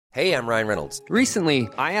Hey, I'm Ryan Reynolds. Recently,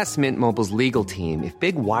 I asked Mint Mobile's legal team if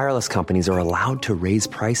big wireless companies are allowed to raise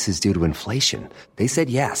prices due to inflation. They said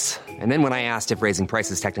yes. And then when I asked if raising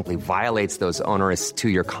prices technically violates those onerous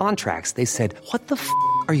two-year contracts, they said, "What the f***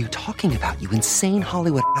 are you talking about, you insane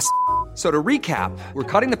Hollywood ass?" So to recap, we're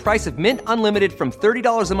cutting the price of Mint Unlimited from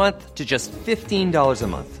 $30 a month to just $15 a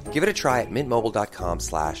month. Give it a try at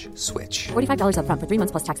mintmobile.com/switch. $45 up front for 3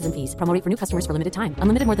 months plus taxes and fees. Promo rate for new customers for limited time.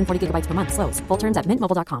 Unlimited more than 40 gigabytes per month. Slows full terms at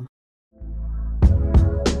mintmobile.com.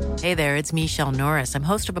 Hey there, it's Michelle Norris. I'm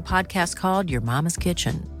host of a podcast called Your Mama's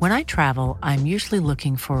Kitchen. When I travel, I'm usually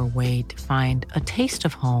looking for a way to find a taste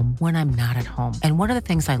of home when I'm not at home. And one of the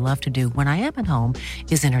things I love to do when I am at home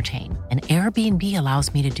is entertain. And Airbnb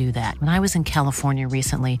allows me to do that. When I was in California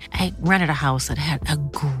recently, I rented a house that had a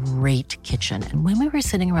great kitchen. And when we were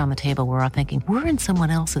sitting around the table, we were all thinking, we're in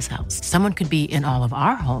someone else's house. Someone could be in all of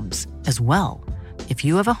our homes as well. If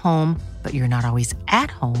you have a home, but you're not always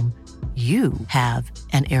at home, you have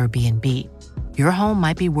an Airbnb. Your home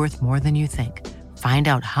might be worth more than you think. Find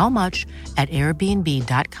out how much at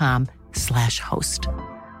airbnb.com/host.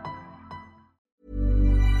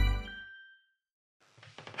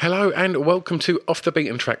 Hello and welcome to Off the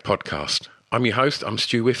Beaten Track podcast. I'm your host, I'm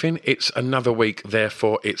Stu Whiffin. It's another week,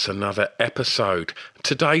 therefore it's another episode.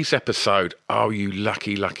 Today's episode, oh you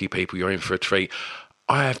lucky, lucky people, you're in for a treat.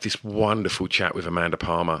 I have this wonderful chat with Amanda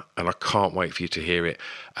Palmer and I can't wait for you to hear it.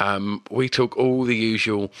 We took all the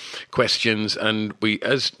usual questions and we,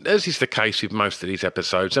 as is the case with most of these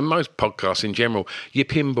episodes and most podcasts in general, you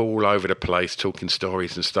pinball all over the place talking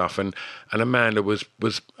stories and stuff. And Amanda was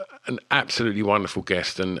an absolutely wonderful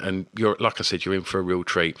guest and you're, like I said, you're in for a real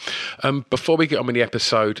treat. Before we get on with the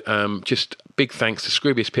episode, just big thanks to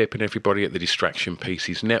Scroobius Pip and everybody at the Distraction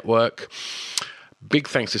Pieces Network. Big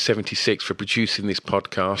thanks to 76 for producing this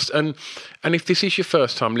podcast. And if this is your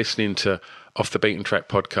first time listening to Off the Beaten Track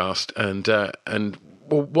podcast, and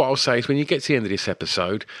well, what I'll say is when you get to the end of this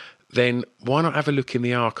episode, then why not have a look in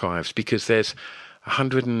the archives? Because there's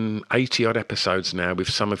 180 odd episodes now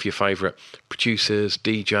with some of your favourite producers,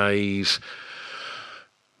 DJs,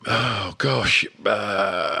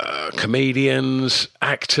 comedians,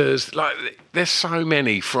 actors. Like there's so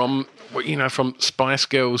many from Spice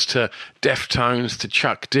Girls to Deftones to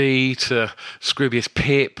Chuck D to Scroobius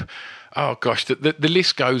Pip. Oh gosh, the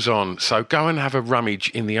list goes on. So go and have a rummage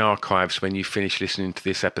in the archives when you finish listening to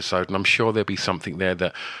this episode, and I'm sure there'll be something there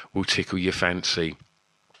that will tickle your fancy.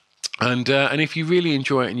 And if you really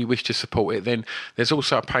enjoy it and you wish to support it, then there's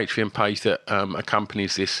also a Patreon page that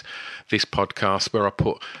accompanies this podcast where I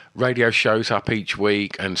put radio shows up each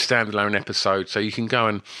week and standalone episodes. So you can go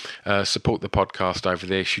and support the podcast over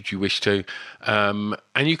there should you wish to. And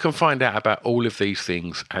you can find out about all of these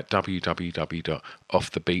things at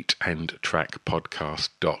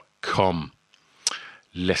www.offthebeatandtrackpodcast.com.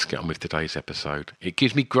 Let's get on with today's episode. It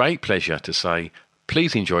gives me great pleasure to say,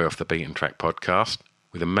 please enjoy Off the Beaten Track podcast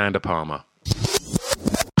with Amanda Palmer.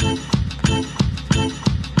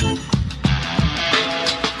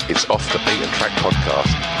 It's Off the Beaten Track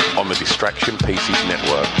podcast on the Distraction Pieces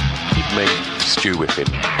Network with me, Stu Whiffin.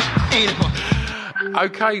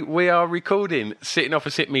 Okay, we are recording. Sitting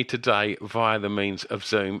opposite me today via the means of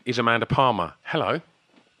Zoom is Amanda Palmer. Hello.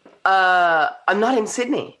 I'm not in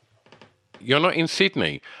Sydney. You're not in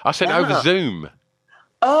Sydney? I said over Zoom.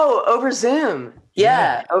 Oh, over Zoom.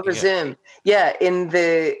 Yeah, over Zoom. Yeah, in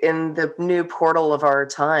the new portal of our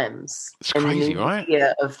times. It's crazy, right?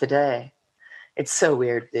 Yeah, of the day. It's so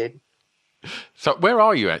weird, dude. So where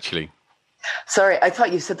are you actually? Sorry, I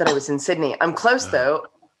thought you said that I was in Sydney. I'm close though.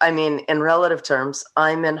 I mean, in relative terms,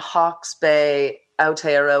 I'm in Hawke's Bay,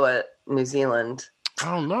 Aotearoa, New Zealand.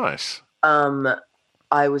 Oh, nice.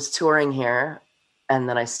 I was touring here and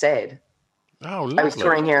then I stayed. Oh, lovely. I was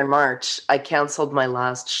touring here in March. I canceled my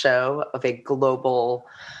last show of a global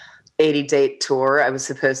 80-date tour. I was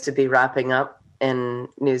supposed to be wrapping up in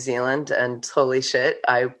New Zealand, and holy shit,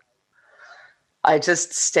 I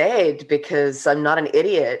just stayed because I'm not an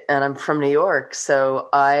idiot and I'm from New York. So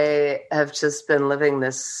I have just been living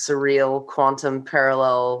this surreal quantum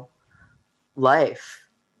parallel life.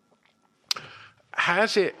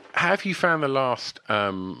 Have you found the last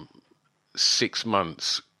 6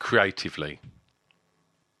 months creatively?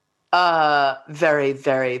 Very,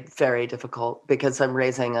 very, very difficult because I'm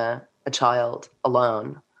raising a child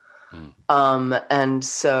alone. And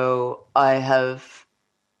so I have,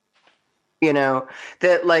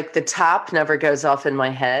 the tap never goes off in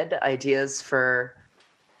my head. Ideas for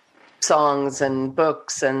songs and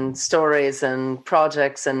books and stories and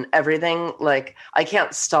projects and everything. Like I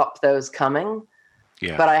can't stop those coming,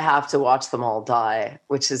 but I have to watch them all die,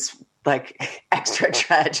 which is like extra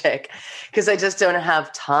tragic because I just don't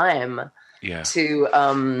have time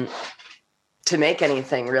to make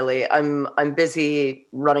anything really. I'm busy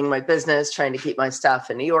running my business, trying to keep my staff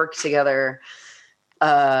in New York together,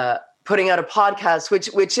 putting out a podcast,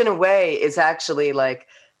 which in a way is actually like,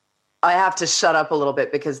 I have to shut up a little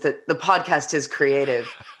bit because the podcast is creative.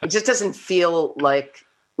 It just doesn't feel like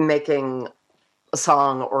making a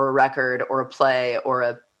song or a record or a play or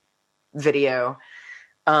a video.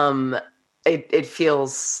 It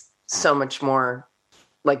feels so much more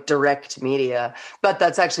like direct media, but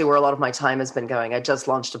that's actually where a lot of my time has been going. I just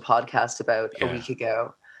launched a podcast about a week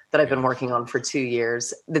ago that I've been working on for 2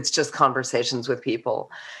 years. It's just conversations with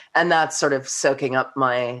people. And that's sort of soaking up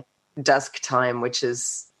my desk time, which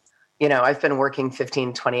is, you know, I've been working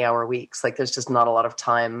 15, 20-hour weeks. Like there's just not a lot of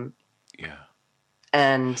time. Yeah.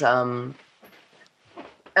 And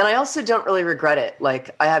I also don't really regret it.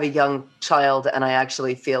 Like I have a young child and I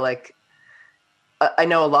actually feel like I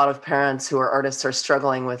know a lot of parents who are artists are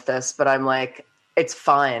struggling with this, but I'm like, it's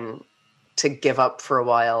fine to give up for a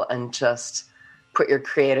while and just put your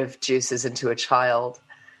creative juices into a child.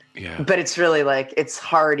 Yeah. But it's really like, it's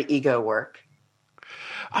hard ego work.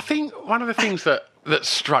 I think one of the things that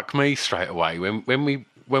struck me straight away when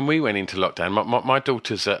we went into lockdown, my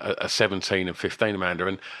daughters are 17 and 15,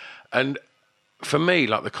 Amanda, and for me,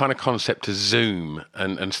 like the kind of concept of Zoom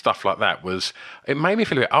and stuff like that it made me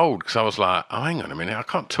feel a bit old because I was like, oh, hang on a minute, I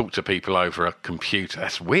can't talk to people over a computer.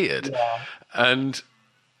 That's weird. Yeah. And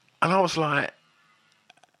I was like,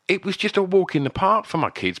 it was just a walk in the park for my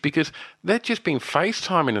kids because they'd just been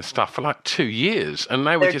FaceTiming and stuff for like 2 years, and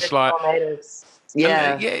they're just like,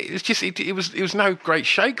 yeah, it's just it was no great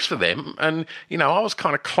shakes for them, and you know I was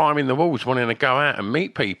kind of climbing the walls, wanting to go out and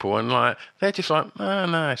meet people, and like they're just like,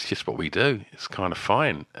 no, it's just what we do. It's kind of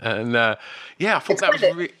fine, and I thought that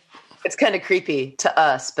was it's kind of creepy to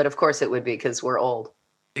us, but of course it would be because we're old.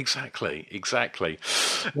 Exactly.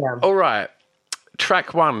 Yeah. All right,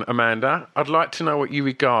 track 1, Amanda. I'd like to know what you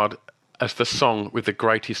regard as the song with the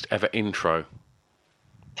greatest ever intro.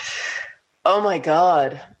 Oh my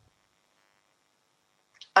God.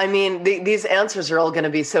 I mean, these answers are all going to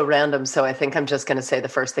be so random, so I think I'm just going to say the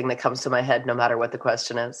first thing that comes to my head, no matter what the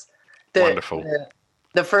question is. Wonderful.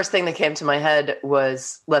 The first thing that came to my head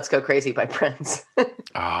was "Let's Go Crazy" by Prince.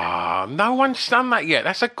 No one's done that yet.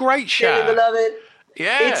 That's a great shout. I love it.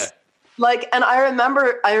 Yeah. It's like, and I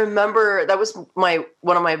remember that was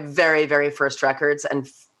one of my very, very first records and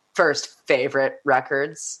first favorite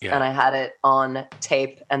records. Yeah. And I had it on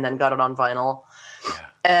tape and then got it on vinyl. Yeah.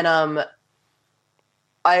 And,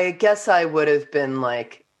 I guess I would have been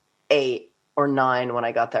like 8 or 9 when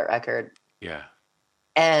I got that record. Yeah.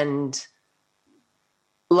 And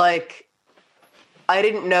like, I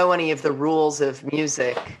didn't know any of the rules of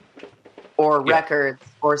music or records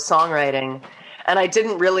or songwriting. And I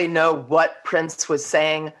didn't really know what Prince was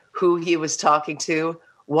saying, who he was talking to,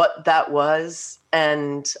 what that was.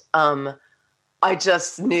 And I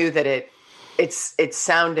just knew that it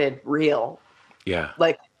sounded real. Yeah.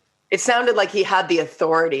 Like, it sounded like he had the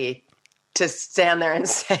authority to stand there and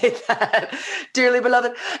say that, dearly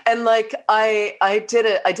beloved. And like, I did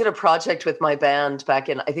a project with my band back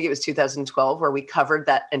in, I think it was 2012, where we covered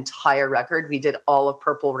that entire record. We did all of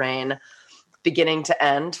Purple Rain beginning to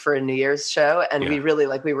end for a New Year's show. And we really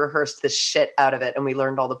we rehearsed the shit out of it and we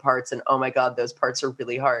learned all the parts, and oh my God, those parts are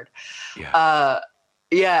really hard. Yeah.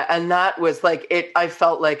 And that was like I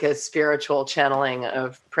felt like a spiritual channeling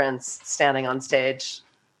of Prince standing on stage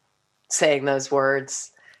saying those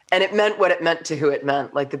words, and it meant what it meant to who it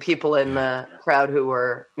meant. Like the people in the crowd who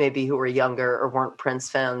were younger or weren't Prince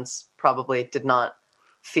fans probably did not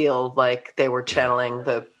feel like they were channeling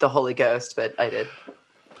the Holy Ghost, but I did.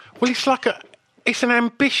 Well, it's an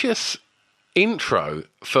ambitious intro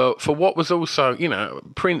for what was also, you know,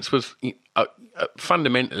 Prince was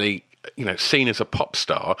fundamentally, you know, seen as a pop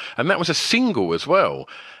star, and that was a single as well.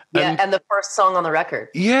 Yeah, and the first song on the record.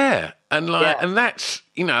 Yeah, and and that's,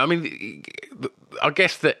 you know, I mean, I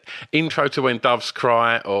guess that intro to When Doves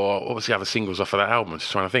Cry, or what was the other singles off of that album? I'm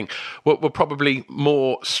just trying to think. Were probably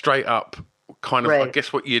more straight up kind of, I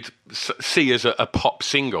guess, what you'd see as a pop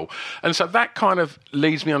single. And so that kind of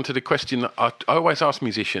leads me on to the question that I always ask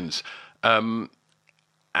musicians, and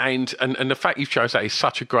the fact you've chose that is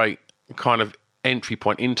such a great kind of entry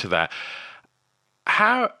point into that.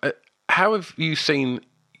 How have you seen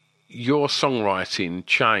your songwriting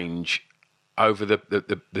change over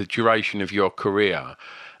the duration of your career,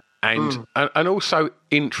 and also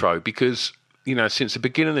intro? Because, you know, since the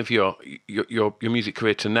beginning of your music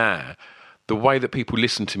career to now, the way that people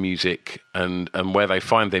listen to music and where they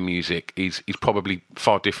find their music is probably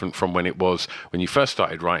far different from when it was when you first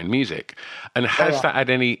started writing music. And has that had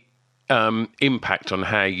any impact on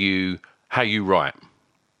how you write?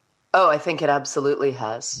 Oh, I think it absolutely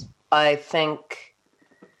has. I think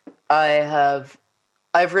I've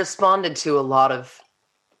responded to a lot of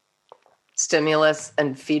stimulus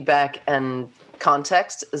and feedback and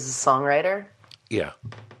context as a songwriter. Yeah.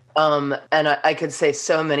 And I could say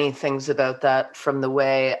so many things about that, from the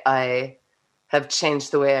way I have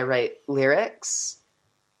changed the way I write lyrics,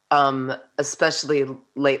 especially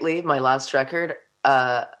lately, my last record.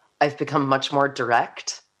 I've become much more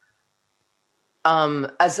direct,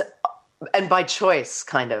 and by choice,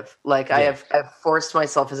 kind of. Like, yeah. I've forced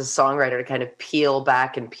myself as a songwriter to kind of peel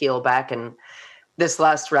back. And this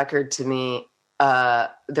last record, to me,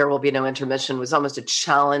 There Will Be No Intermission, was almost a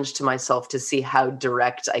challenge to myself to see how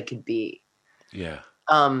direct I could be. Yeah.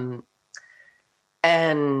 And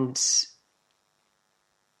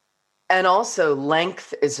also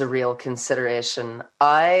length is a real consideration.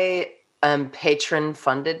 I am patron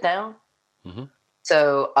funded now. Mm-hmm.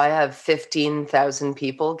 So I have 15,000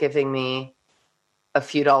 people giving me a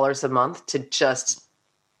few dollars a month to just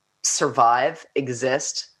survive,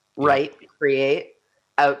 exist, write, create,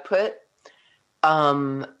 output.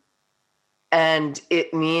 And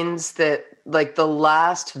it means that, like, the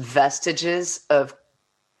last vestiges of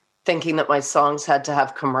thinking that my songs had to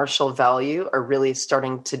have commercial value are really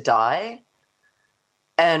starting to die.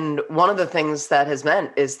 And one of the things that has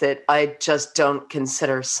meant is that I just don't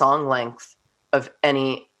consider song length of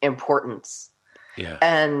any importance. Yeah.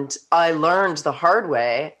 And I learned the hard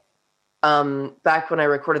way, back when I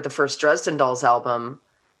recorded the first Dresden Dolls album,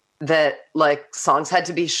 that, like, songs had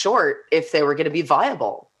to be short if they were going to be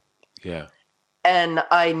viable. Yeah. And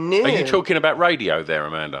I knew. Are you talking about radio there,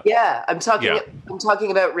 Amanda? Yeah, I'm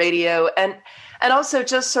talking about radio, and also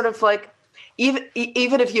just sort of like, even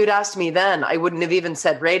if you'd asked me then, I wouldn't have even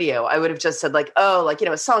said radio. I would have just said, like, oh, like,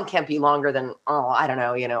 a song can't be longer than, I don't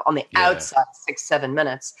know, on the outside 6-7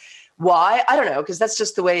 minutes. Why? I don't know, because that's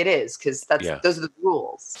just the way it is. Because those are the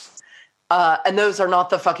rules, and those are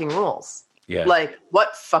not the fucking rules. Yeah. Like,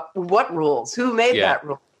 what rules? Who made that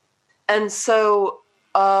rule? And so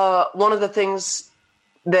one of the things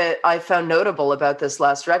that I found notable about this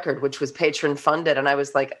last record, which was patron funded, and I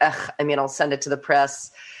was like, I'll send it to the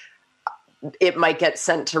press. It might get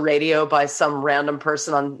sent to radio by some random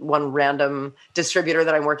person on one random distributor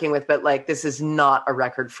that I'm working with, but, like, this is not a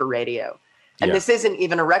record for radio. And this isn't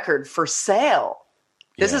even a record for sale.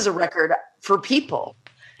 This is a record for people.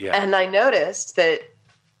 Yeah. And I noticed that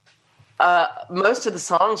most of the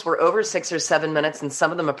songs were over 6 or 7 minutes, and some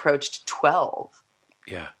of them approached 12.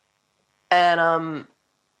 Yeah. And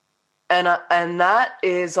that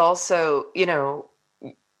is also,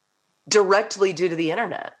 directly due to the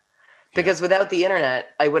internet. Because without the internet,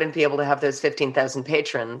 I wouldn't be able to have those 15,000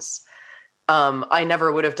 patrons. I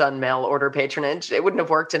never would have done mail order patronage. It wouldn't have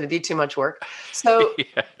worked, and it'd be too much work. So,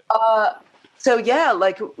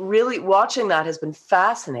 like, really watching that has been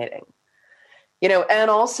fascinating. And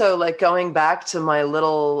also, like, going back to my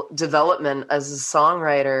little development as a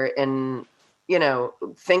songwriter in,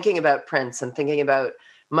 thinking about Prince and thinking about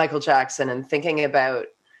Michael Jackson and thinking about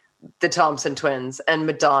the Thompson Twins and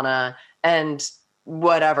Madonna and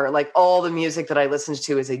whatever, like, all the music that I listened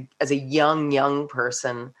to as a young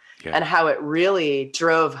person, and how it really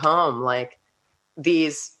drove home, like,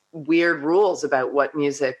 these weird rules about what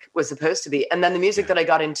music was supposed to be. And then the music that I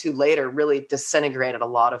got into later really disintegrated a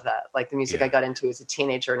lot of that. Like, the music I got into as a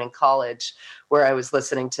teenager and in college, where I was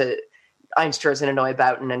listening to Einstürzen and Hanoi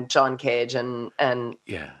Boughton and John Cage and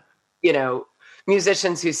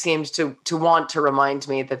musicians who seemed to want to remind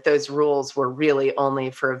me that those rules were really only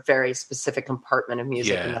for a very specific compartment of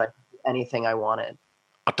music, and that I could do anything I wanted.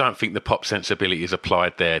 I don't think the pop sensibilities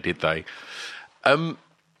applied there, did they?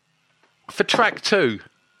 For track 2,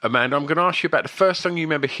 Amanda, I'm going to ask you about the first song you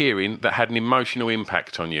remember hearing that had an emotional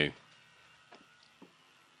impact on you.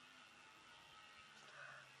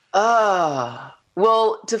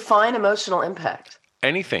 Well, define emotional impact.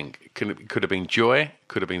 Anything. Could have been joy,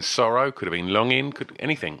 could have been sorrow, could have been longing,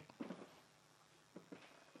 anything.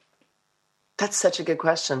 That's such a good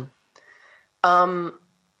question.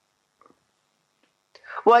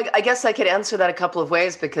 Well, I guess I could answer that a couple of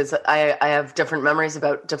ways, because I have different memories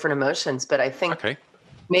about different emotions. But I think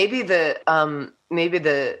maybe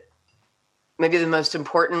the most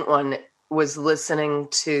important one was listening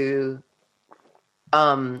to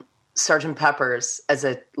Sgt. Pepper's as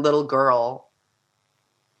a little girl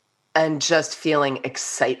and just feeling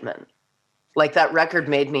excitement. Like, that record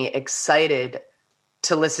made me excited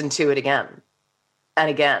to listen to it again. and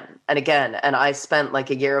again and again. And I spent like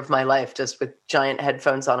a year of my life just with giant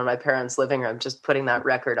headphones on in my parents' living room, just putting that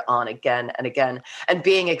record on again and again and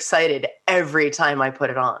being excited every time I put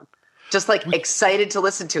it on. Just like excited to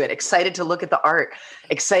listen to it, excited to look at the art,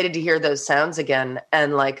 excited to hear those sounds again.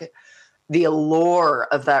 And like the allure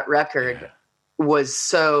of that record was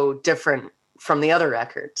so different from the other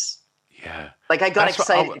records. Yeah. Like I got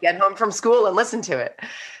excited to get home from school and listen to it.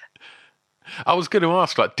 I was going to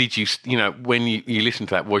ask, like, did you, when you listened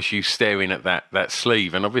to that, was you staring at that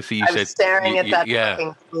sleeve? And obviously you I said... was staring at that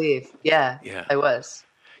fucking sleeve. Yeah, I was.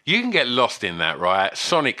 You can get lost in that, right?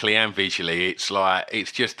 Sonically and visually,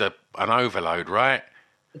 it's just an overload, right?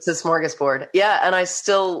 It's a smorgasbord. Yeah, and I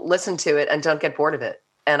still listen to it and don't get bored of it.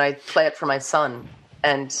 And I play it for my son.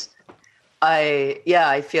 And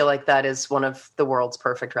I feel like that is one of the world's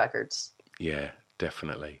perfect records. Yeah,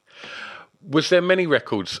 definitely. Was there many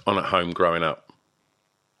records on at home growing up?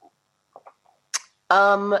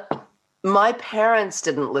 My parents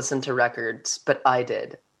didn't listen to records, but I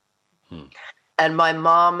did. And my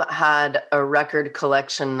mom had a record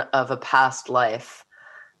collection of a past life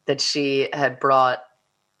that she had brought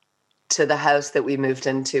to the house that we moved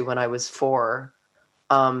into when I was 4.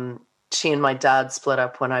 She and my dad split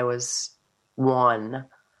up when I was 1.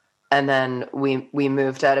 And then we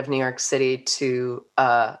moved out of New York City to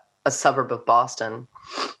a suburb of Boston.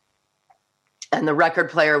 And the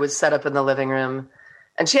record player was set up in the living room.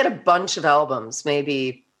 And she had a bunch of albums,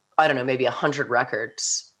 maybe 100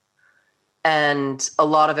 records. And a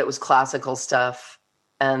lot of it was classical stuff.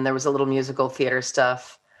 And there was a little musical theater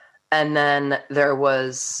stuff. And then there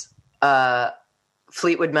was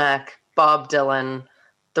Fleetwood Mac, Bob Dylan,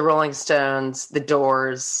 the Rolling Stones, the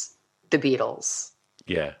Doors, the Beatles.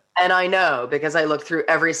 Yeah. And I know because I look through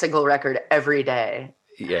every single record every day.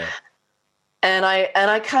 Yeah. And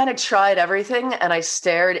I kind of tried everything, and I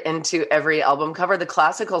stared into every album cover. The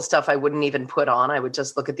classical stuff I wouldn't even put on. I would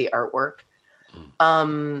just look at the artwork.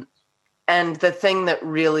 And the thing that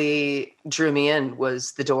really drew me in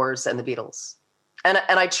was the Doors and the Beatles. And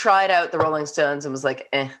I tried out the Rolling Stones and was like,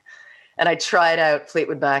 eh. And I tried out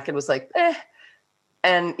Fleetwood Mac and was like, eh.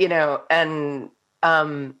 And, and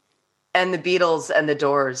the Beatles and the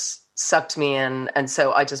Doors sucked me in. And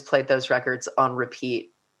so I just played those records on repeat.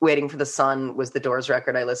 Waiting for the Sun was the Doors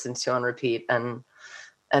record I listened to on repeat. And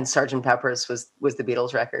Sgt. Pepper's was the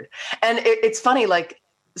Beatles record. And it's funny, like,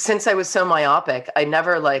 since I was so myopic, I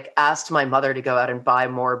never like asked my mother to go out and buy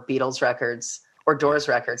more Beatles records or Doors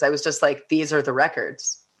records. I was just like, these are the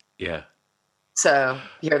records. Yeah. So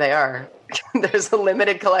here they are. There's a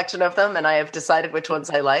limited collection of them, and I have decided which ones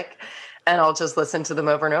I like, and I'll just listen to them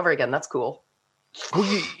over and over again. That's cool.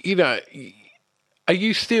 Well, are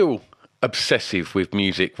you still obsessive with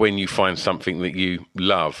music when you find something that you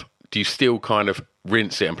love? Do you still kind of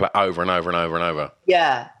rinse it and play over and over and over and over?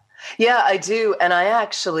 Yeah. Yeah, I do. And I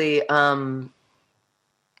actually, I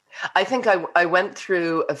think I went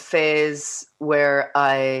through a phase where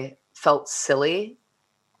I felt silly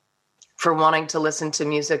for wanting to listen to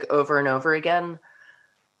music over and over again.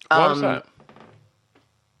 Why was that?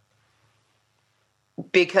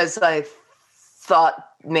 Because I thought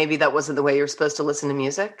maybe that wasn't the way you're supposed to listen to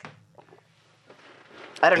music.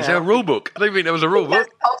 I don't know. Is there a rule book? I don't think there was a rule book.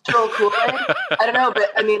 Cultural Kool-Aid? I don't know,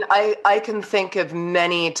 but I mean, I can think of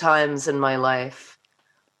many times in my life,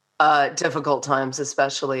 difficult times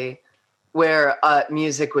especially, where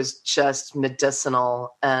music was just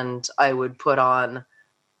medicinal, and I would put on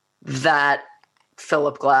that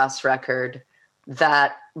Philip Glass record,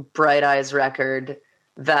 that Bright Eyes record,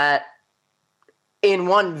 that in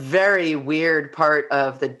one very weird part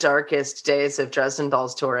of the darkest days of Dresden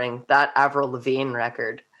Dolls touring, that Avril Lavigne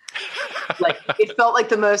record. Like, it felt like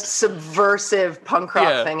the most subversive punk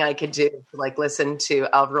rock thing I could do. Like, listen to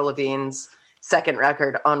Avril Lavigne's second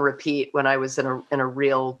record on repeat when I was in a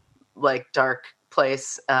real, like, dark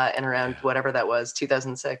place in around whatever that was,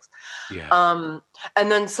 2006. Yeah.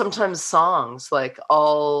 And then sometimes songs, like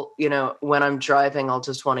when I'm driving, I'll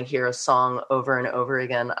just want to hear a song over and over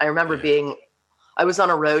again. I remember I was on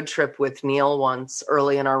a road trip with Neil once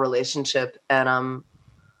early in our relationship, and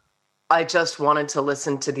I just wanted to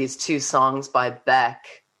listen to these 2 songs by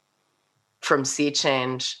Beck from Sea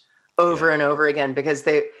Change over and over again, because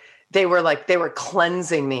they were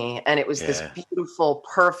cleansing me, and it was this beautiful,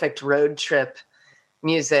 perfect road trip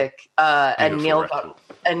music. And Neil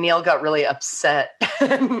got really upset.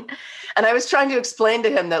 And I was trying to explain to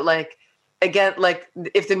him that, like, again, like,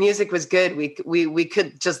 if the music was good, we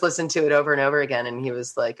could just listen to it over and over again. And he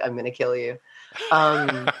was like, I'm going to kill you.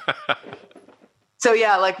 So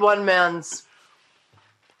yeah, like, one man's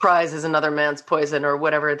prize is another man's poison, or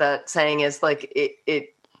whatever that saying is. Like,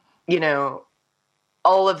 it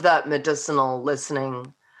all of that medicinal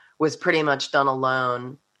listening was pretty much done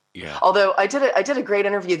alone. Yeah. Although I did a great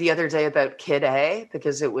interview the other day about Kid A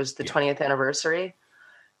because it was the 20th anniversary.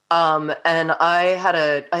 And I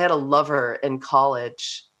had a lover in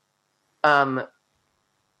college who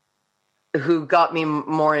got me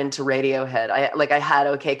more into Radiohead. I had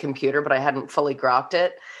OK Computer, but I hadn't fully grokked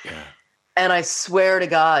it. Yeah. And I swear to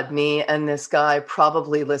God, me and this guy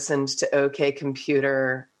probably listened to OK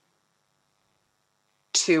Computer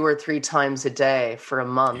 2 or 3 times a day for a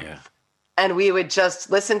month. Yeah. And we would just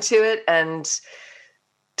listen to it and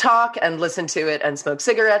talk and listen to it and smoke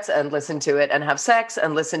cigarettes and listen to it and have sex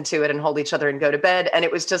and listen to it and hold each other and go to bed. And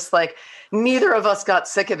it was just like, neither of us got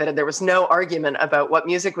sick of it. And there was no argument about what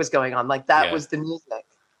music was going on. Like that was the music.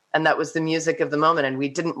 And that was the music of the moment. And we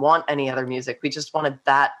didn't want any other music. We just wanted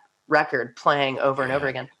that record playing over and over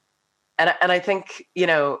again. And I think, you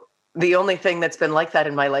know, the only thing that's been like that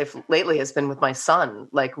in my life lately has been with my son.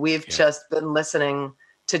 Like we've just been listening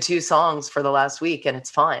to 2 songs for the last week and it's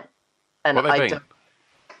fine. And what have they been?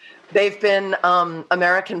 They've been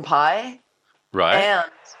American Pie. Right.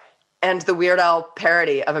 And the Weird Al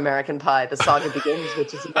parody of American Pie, The Saga Begins,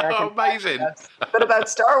 which is American amazing. Pie, but about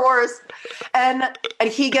Star Wars. And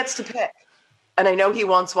he gets to pick. And I know he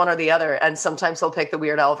wants one or the other. And sometimes he'll pick the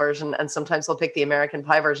Weird Al version and sometimes he'll pick the American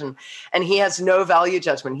Pie version. And he has no value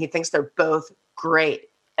judgment. He thinks they're both great.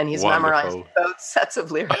 And he's memorized both sets of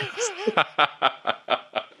lyrics.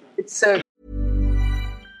 It's so.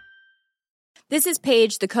 This is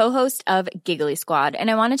Paige, the co-host of Giggly Squad, and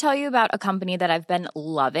I want to tell you about a company that I've been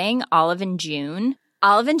loving, Olive & June.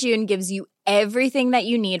 Olive & June gives you everything that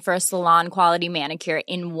you need for a salon-quality manicure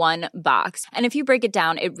in one box. And if you break it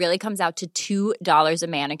down, it really comes out to $2 a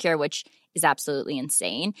manicure, which is absolutely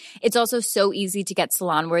insane. It's also so easy to get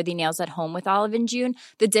salon-worthy nails at home with Olive & June.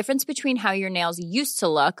 The difference between how your nails used to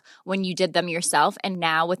look when you did them yourself and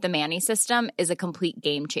now with the Mani system is a complete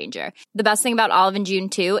game changer. The best thing about Olive & June,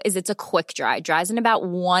 too, is it's a quick dry. Dries in about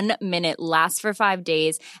 1 minute, lasts for 5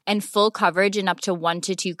 days, and full coverage in up to 1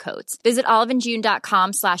 to 2 coats. Visit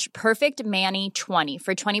oliveandjune.com/perfectmani20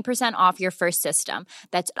 for 20% off your first system.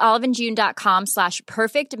 That's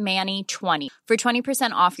oliveandjune.com/perfectmani20 for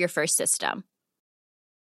 20% off your first system.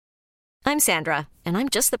 I'm Sandra, and I'm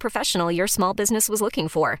just the professional your small business was looking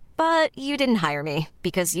for. But you didn't hire me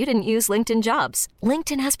because you didn't use LinkedIn Jobs.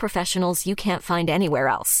 LinkedIn has professionals you can't find anywhere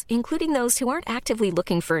else, including those who aren't actively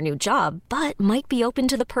looking for a new job, but might be open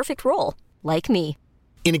to the perfect role, like me.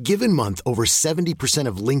 In a given month, over 70%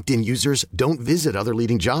 of LinkedIn users don't visit other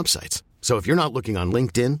leading job sites. So if you're not looking on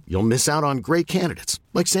LinkedIn, you'll miss out on great candidates,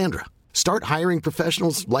 like Sandra. Start hiring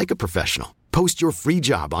professionals like a professional. Post your free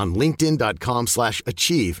job on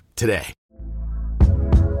linkedin.com/achieve today.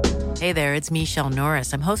 Hey there, it's Michelle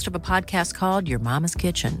Norris. I'm host of a podcast called Your Mama's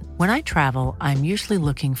Kitchen. When I travel, I'm usually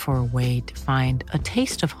looking for a way to find a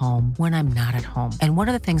taste of home when I'm not at home. And one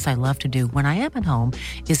of the things I love to do when I am at home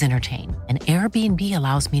is entertain. And Airbnb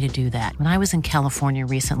allows me to do that. When I was in California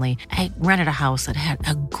recently, I rented a house that had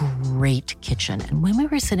a great kitchen. And when we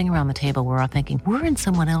were sitting around the table, we're all thinking, we're in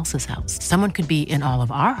someone else's house. Someone could be in all of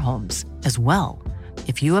our homes as well.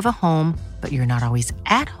 If you have a home, but you're not always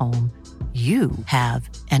at home, you have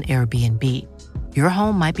an Airbnb. Your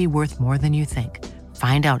home might be worth more than you think.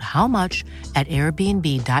 Find out how much at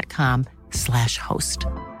airbnb.com/host.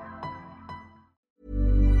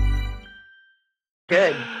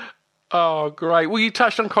 Good. Oh, great. Well, you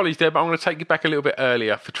touched on college there, but I'm going to take you back a little bit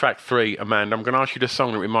earlier for track 3, Amanda. I'm going to ask you the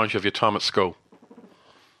song that reminds you of your time at school.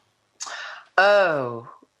 Oh,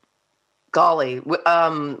 golly.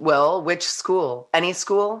 Well, which school? Any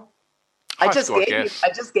school? I just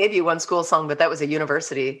gave you one school song, but that was a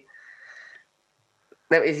university.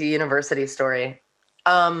 That was a university story.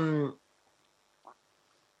 A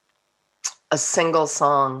single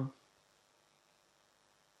song.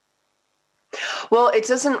 Well, it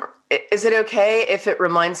doesn't. Is it okay if it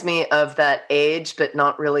reminds me of that age, but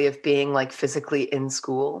not really of being like physically in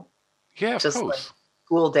school? Yeah, of just course. Like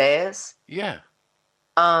school days. Yeah.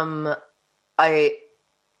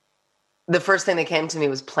 The first thing that came to me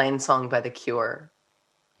was Plain Song by The Cure.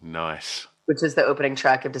 Nice. Which is the opening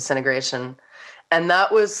track of Disintegration. And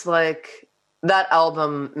that was like, that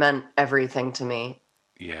album meant everything to me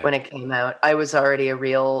when it came out. I was already a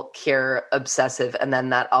real Cure obsessive. And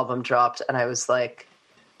then that album dropped and I was like,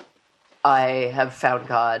 I have found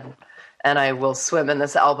God and I will swim in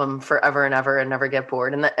this album forever and ever and never get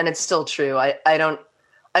bored. And it's still true.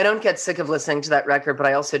 I don't get sick of listening to that record, but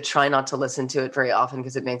I also try not to listen to it very often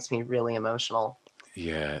because it makes me really emotional.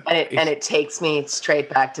 Yeah. And it takes me straight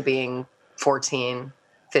back to being 14,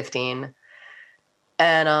 15.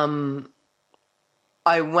 And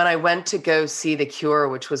when I went to go see The Cure,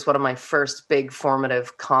 which was one of my first big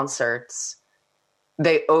formative concerts,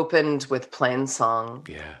 they opened with Plainsong.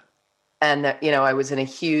 Yeah. And, you know, I was in a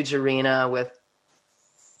huge arena with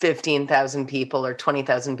 15,000 people or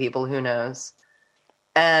 20,000 people, who knows.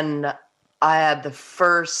 And I had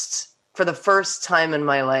for the first time in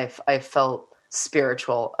my life, I felt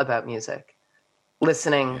spiritual about music.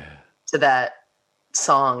 Listening to that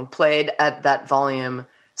song played at that volume,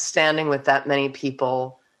 standing with that many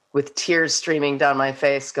people with tears streaming down my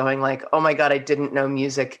face, going like, oh my God, I didn't know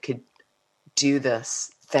music could do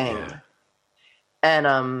this thing. Yeah. And,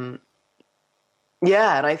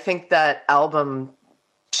 and I think that album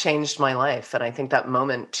changed my life. And I think that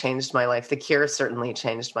moment changed my life. The Cure certainly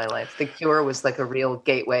changed my life. The Cure was like a real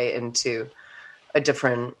gateway into a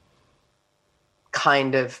different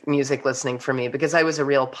kind of music listening for me, because I was a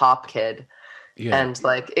real pop kid. Yeah. And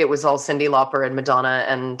like, it was all Cyndi Lauper and Madonna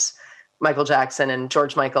and Michael Jackson and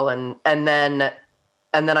George Michael. And then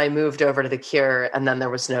I moved over to The Cure, and then there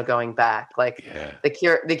was no going back. Like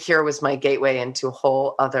The Cure was my gateway into a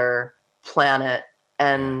whole other planet.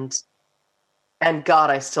 And God,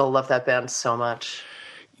 I still love that band so much.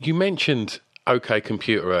 You mentioned OK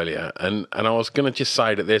Computer earlier, and I was going to just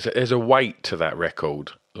say that there's a weight to that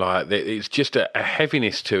record. Like, it's just a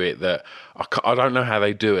heaviness to it that I don't know how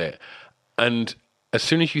they do it. And as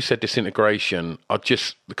soon as you said Disintegration,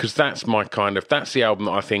 because that's that's the album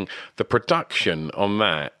that I think the production on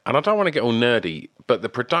that, and I don't want to get all nerdy, but the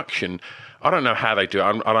production, I don't know how they do it.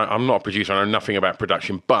 I'm not a producer. I know nothing about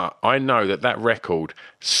production, but I know that record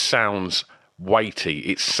sounds weighty.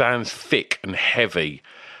 It sounds thick and heavy.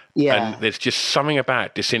 Yeah. And there's just something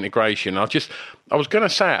about Disintegration. I was going to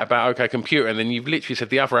say it about OK Computer, and then you've literally said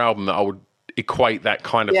the other album that I would equate that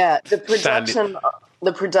kind of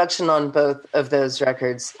the production on both of those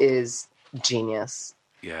records is genius.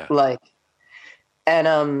 Yeah.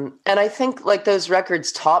 And I think like those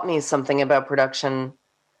records taught me something about production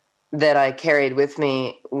that I carried with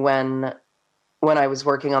me when I was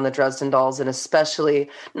working on the Dresden Dolls, and especially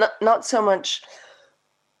not so much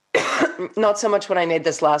when I made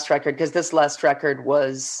this last record, because this last record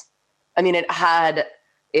was, I mean, it had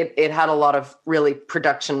a lot of really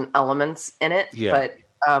production elements in it, but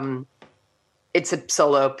it's a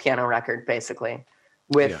solo piano record basically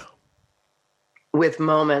with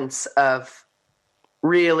moments of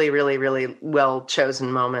really, really, really well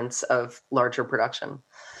chosen moments of larger production.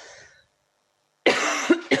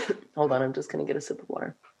 Hold on, I'm just going to get a sip of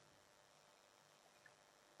water.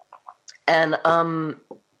 And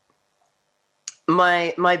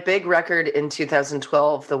my big record in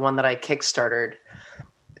 2012, the one that I kickstarted,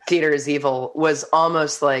 Theater is Evil, was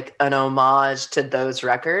almost like an homage to those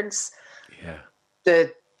records. Yeah.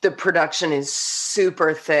 The production is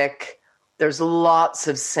super thick. There's lots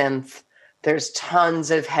of synth. There's tons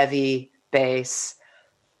of heavy bass.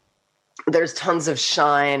 There's tons of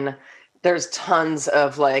shine. There's tons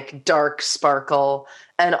of like dark sparkle,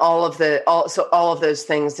 and all of those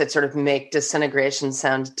things that sort of make Disintegration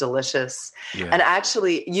sound delicious. Yeah. And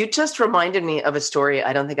actually, you just reminded me of a story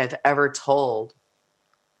I don't think I've ever told,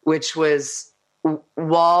 which was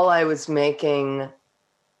while I was making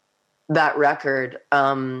that record,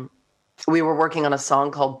 we were working on a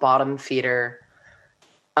song called Bottom Feeder.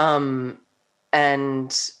 And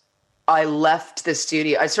I left the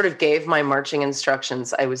studio. I sort of gave my marching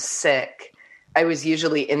instructions. I was sick. I was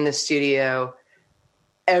usually in the studio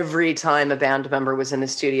every time a band member was in the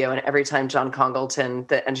studio, and every time John Congleton,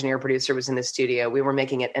 the engineer producer, was in the studio. We were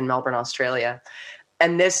making it in Melbourne, Australia.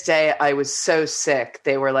 And this day I was so sick.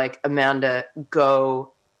 They were like, Amanda,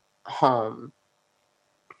 go home.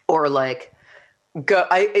 Or like, go.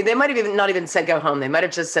 They might have even not even said go home. They might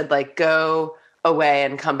have just said like, go away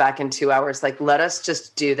and come back in 2 hours. Like, let us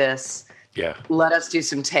just do this. Yeah. Let us do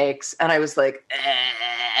some takes. And I was like,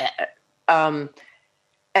 and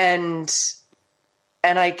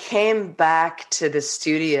I came back to the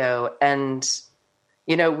studio, and,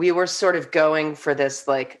 you know, we were sort of going for this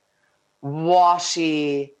like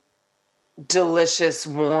washy, delicious,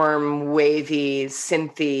 warm, wavy,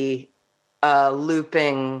 synthy,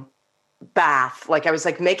 looping bath. Like, I was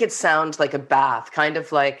like, make it sound like a bath, kind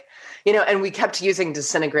of like, you know, and we kept using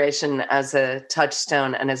Disintegration as a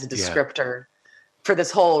touchstone and as a descriptor for this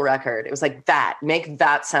whole record. It was like that. Make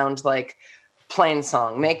that sound like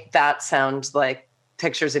Plainsong. Make that sound like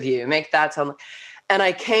Pictures of You. Make that sound like... And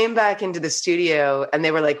I came back into the studio, and they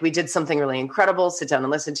were like, we did something really incredible. Sit down and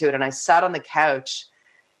listen to it. And I sat on the couch,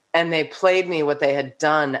 and they played me what they had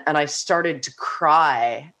done, and I started to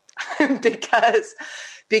cry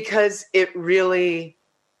because it really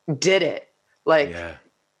did it. Like... Yeah.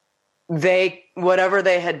 whatever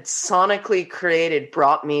they had sonically created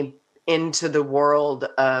brought me into the world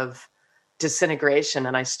of Disintegration.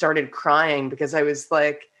 And I started crying because I was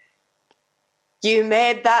like, you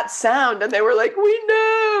made that sound. And they were like, we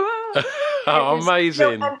know. Oh,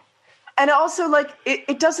 amazing. And also, like,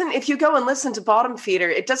 it doesn't, if you go and listen to Bottom Feeder,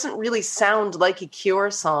 it doesn't really sound like a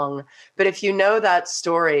Cure song. But if you know that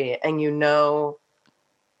story and you know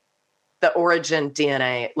the origin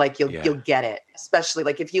DNA, like, you'll get it. Especially,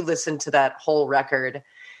 like, if you listen to that whole record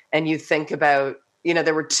and you think about, you know,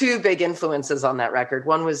 there were two big influences on that record.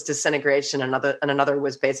 One was Disintegration, and another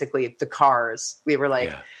was basically the Cars. We were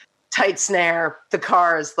like, tight snare, the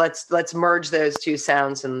Cars, let's merge those two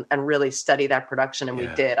sounds and really study that production. And we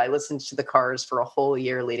did. I listened to the Cars for a whole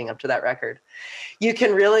year leading up to that record. You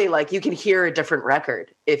can really, like, you can hear a different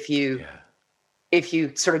record if you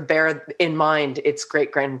sort of bear in mind its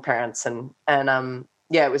great grandparents. And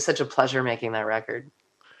it was such a pleasure making that record.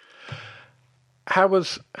 How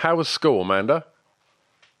was school, Amanda?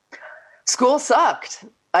 School sucked.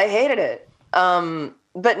 I hated it.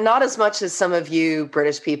 But not as much as some of you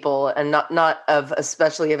British people, and not of,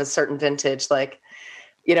 especially of a certain vintage. Like,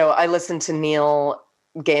 you know, I listened to Neil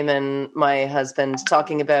Gaiman, my husband,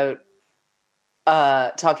 talking about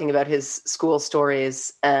his school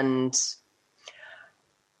stories, and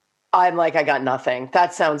I'm like, I got nothing.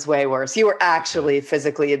 That sounds way worse. You were actually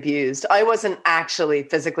physically abused. I wasn't actually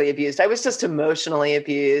physically abused. I was just emotionally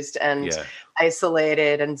abused and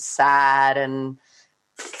isolated and sad and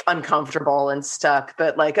uncomfortable and stuck.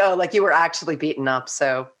 But like, oh, like, you were actually beaten up,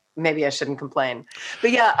 so maybe I shouldn't complain.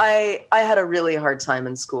 But yeah, I had a really hard time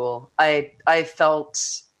in school. I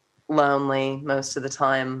felt lonely most of the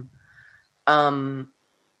time. And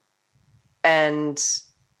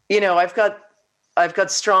you know, I've got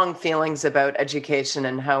strong feelings about education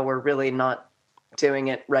and how we're really not doing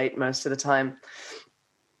it right most of the time.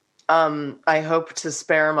 I hope to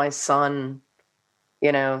spare my son,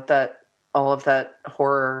 you know, that all of that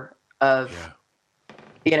horror of,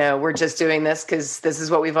 you know, we're just doing this because this is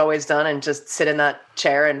what we've always done, and just sit in that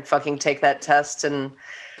chair and fucking take that test. And,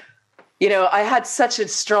 you know, I had such a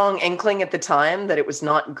strong inkling at the time that it was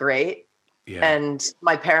not great. Yeah. And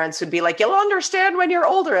my parents would be like, you'll understand when you're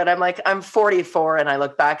older. And I'm like, I'm 44. And I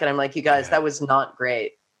look back and I'm like, you guys, that was not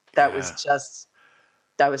great. That was just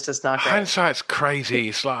not great. Hindsight's crazy.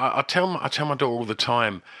 It's like, I tell my daughter all the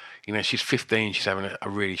time, you know, she's 15, she's having a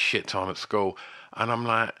really shit time at school. And I'm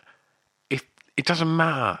like, if it doesn't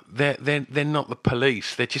matter, they're not the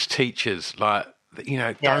police, they're just teachers. Like, you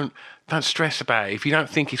know, don't stress about it. If you don't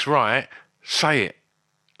think it's right, say it.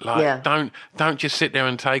 Like, don't just sit there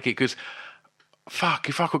and take it, because fuck,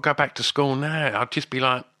 if I could go back to school now, I'd just be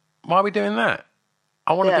like, why are we doing that?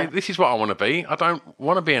 I want to be, this is what I want to be. I don't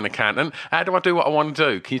want to be an accountant. How do I do what I want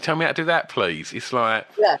to do? Can you tell me how to do that, please? It's like,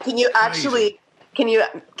 can you actually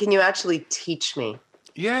teach me?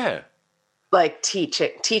 Yeah. Like, teach me.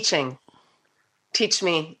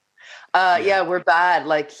 We're bad.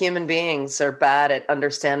 Like, human beings are bad at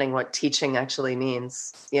understanding what teaching actually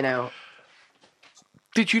means, you know.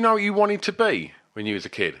 Did you know what you wanted to be when you was a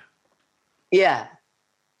kid? Yeah.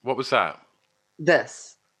 What was that?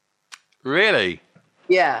 This. Really?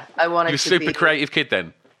 Yeah, I wanted to be... You were a super creative kid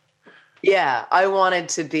then? Yeah, I wanted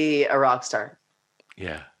to be a rock star.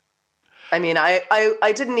 Yeah. I mean, I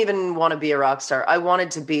didn't even want to be a rock star. I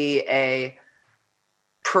wanted to be a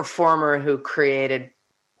performer who created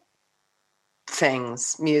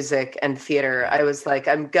things, music and theater. I was like,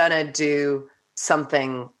 I'm gonna do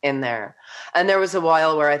something in there. And there was a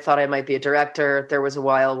while where I thought I might be a director. There was a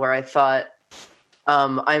while where I thought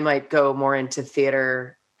I might go more into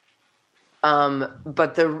theater.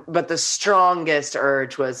 But the strongest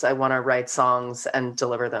urge was, I want to write songs and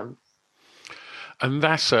deliver them. And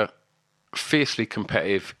that's a fiercely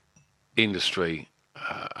competitive industry,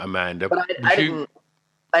 Amanda. But I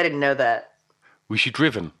didn't know that. Was you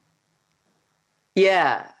driven?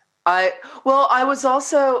 Yeah. I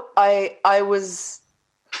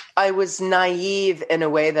was naive in a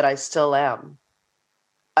way that I still am.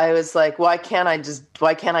 I was like, why can't I just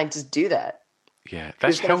do that? Yeah,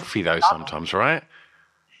 that's healthy though sometimes, right?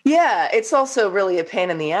 Yeah, it's also really a pain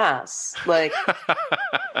in the ass. Like,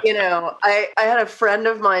 you know, I had a friend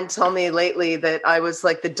of mine tell me lately that I was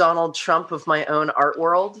like the Donald Trump of my own art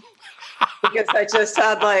world, because I just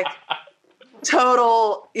had like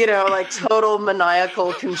total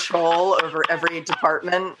maniacal control over every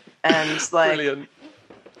department, and like brilliant.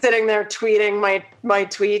 Sitting there tweeting my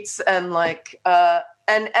tweets, and like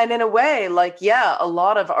and in a way, like, yeah, a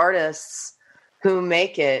lot of artists who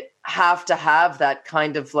make it have to have that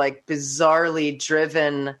kind of like bizarrely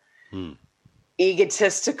driven,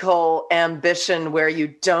 egotistical ambition where you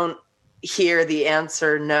don't hear the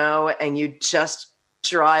answer no, and you just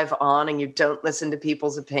drive on and you don't listen to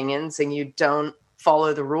people's opinions and you don't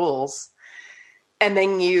follow the rules. And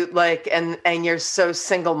then you like, and you're so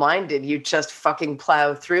single-minded, you just fucking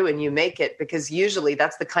plow through and you make it, because usually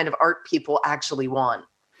that's the kind of art people actually want.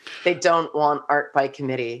 They don't want art by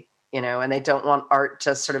committee, and they don't want art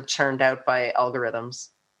just sort of churned out by algorithms.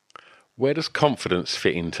 Where does confidence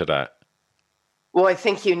fit into that? Well, I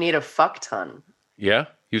think you need a fuck ton. Yeah?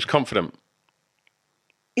 You was confident?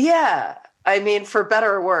 Yeah. I mean, for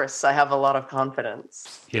better or worse, I have a lot of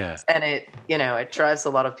confidence. Yeah. And it drives a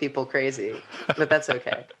lot of people crazy, but that's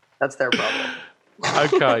okay. That's their problem.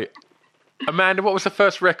 Okay. Amanda, what was the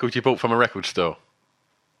first record you bought from a record store?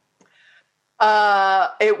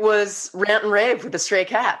 It was Rant and Rave with the Stray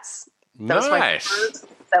Cats. Nice.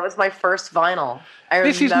 That was my first vinyl.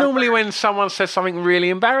 This is normally when someone says something really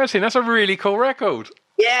embarrassing. That's a really cool record.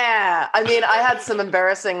 Yeah. I mean, I had some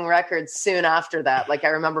embarrassing records soon after that. Like, I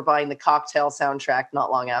remember buying the Cocktail soundtrack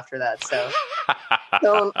not long after that. So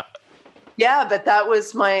yeah, but that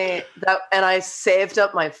was and I saved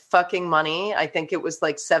up my fucking money. I think it was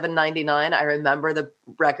like $7.99. I remember the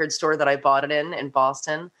record store that I bought it in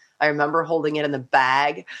Boston. I remember holding it in the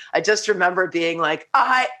bag. I just remember being like,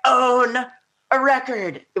 I own a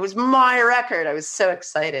record. It was my record. I was so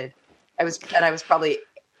excited. I was probably,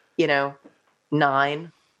 8 or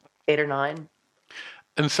 9.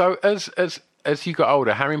 And so as you got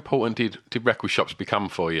older, how important did record shops become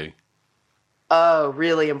for you? Oh,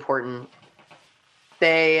 really important.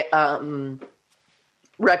 They,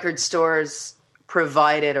 record stores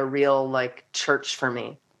provided a real like church for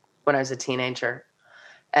me when I was a teenager.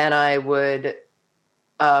 And I would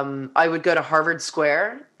go to Harvard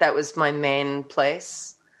Square. That was my main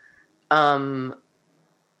place. There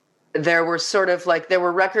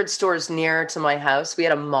were record stores near to my house. We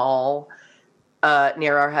had a mall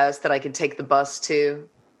near our house that I could take the bus to.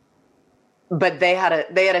 But they had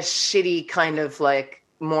a shitty kind of like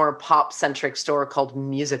more pop centric store called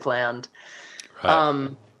Musicland.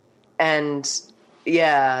 Right. And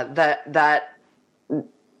yeah,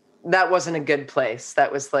 that wasn't a good place.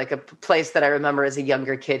 That was like a place that I remember as a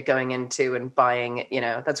younger kid going into and buying,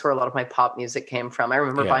 that's where a lot of my pop music came from. I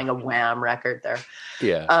remember buying a Wham record there.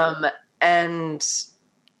 Yeah. And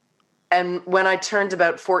when I turned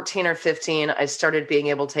about 14 or 15, I started being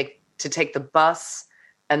able to take the bus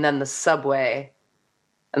and then the subway.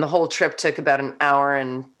 And the whole trip took about an hour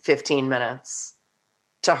and 15 minutes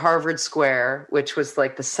to Harvard Square, which was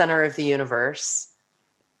like the center of the universe.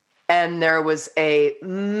 And there was a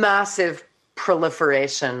massive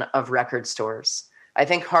proliferation of record stores. I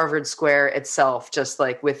think Harvard Square itself, just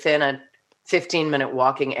like within a 15-minute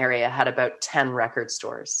walking area, had about 10 record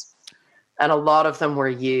stores. And a lot of them were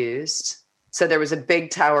used. So there was a big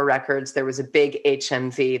Tower Records, there was a big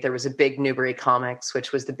HMV, there was a big Newbury Comics,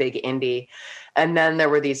 which was the big indie. And then there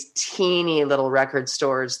were these teeny little record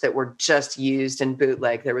stores that were just used in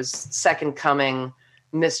bootleg. There was Second Coming,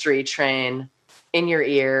 Mystery Train, In Your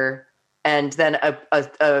Ear, and then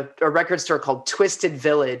a record store called Twisted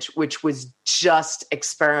Village, which was just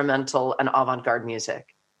experimental and avant-garde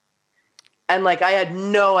music. And like, I had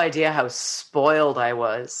no idea how spoiled I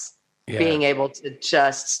was being able to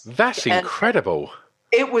just... That's incredible.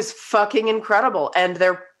 It was fucking incredible. And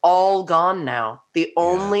they're all gone now. The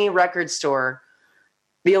only record store,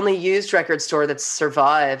 the only used record store that's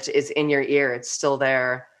survived is In Your Ear. It's still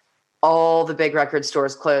there. All the big record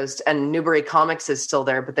stores closed, and Newbury Comics is still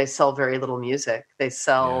there, but they sell very little music. They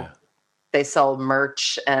sell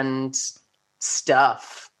merch and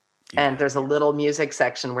stuff. Yeah. And there's a little music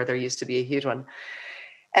section where there used to be a huge one.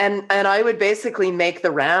 And I would basically make the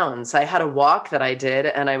rounds. I had a walk that I did,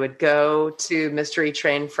 and I would go to Mystery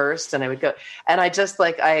Train first, and I would go, and I just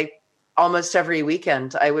almost every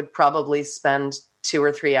weekend, I would probably spend 2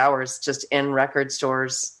 or 3 hours just in record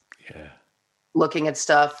stores. Yeah. Looking at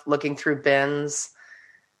stuff, looking through bins,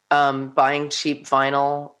 buying cheap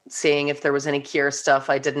vinyl, seeing if there was any Cure stuff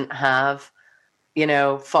I didn't have,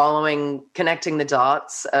 connecting the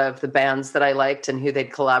dots of the bands that I liked and who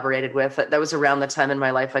they'd collaborated with. That was around the time in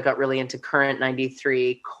my life I got really into Current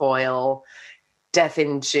 93, Coil, Death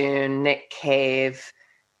in June, Nick Cave,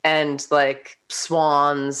 and like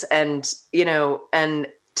Swans, and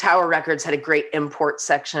Tower Records had a great import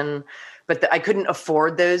section. But I couldn't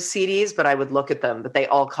afford those CDs, but I would look at them. But they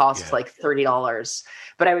all cost like $30.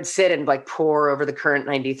 But I would sit and like pore over the Current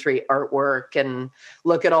 93 artwork and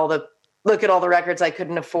look at all the records I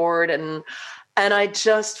couldn't afford, and I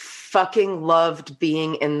just fucking loved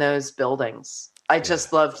being in those buildings. I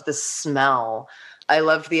just loved the smell. I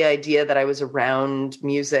loved the idea that I was around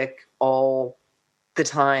music all the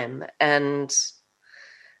time, and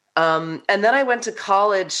And then I went to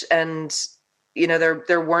college, and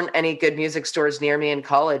there weren't any good music stores near me in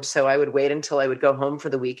college, so I would wait until I would go home for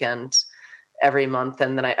the weekend every month,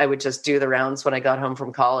 and then I would just do the rounds when I got home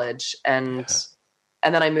from college, and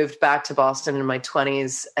then I moved back to Boston in my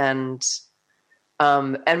 20s, and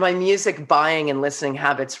my music buying and listening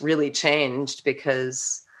habits really changed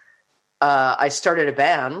because I started a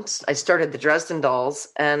band. I started the Dresden Dolls,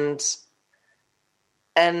 and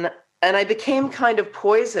I became kind of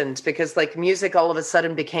poisoned because like music all of a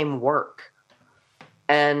sudden became work.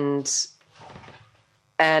 And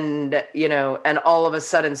all of a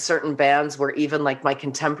sudden certain bands were even like my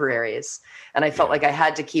contemporaries. And I felt like I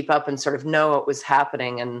had to keep up and sort of know what was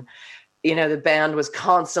happening. And, the band was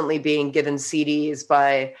constantly being given CDs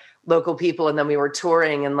by local people. And then we were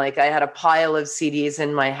touring, and like I had a pile of CDs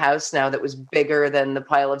in my house now that was bigger than the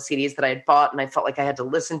pile of CDs that I had bought. And I felt like I had to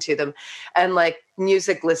listen to them. And like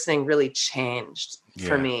music listening really changed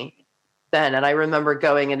for me then. And I remember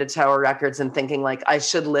going into Tower Records and thinking like, I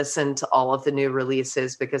should listen to all of the new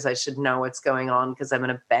releases because I should know what's going on because I'm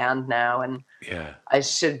in a band now. And I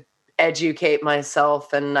should educate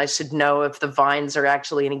myself, and I should know if the vines are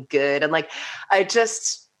actually any good. And like, I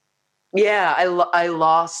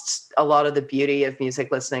lost a lot of the beauty of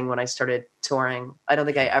music listening when I started touring. I don't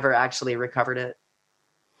think I ever actually recovered it.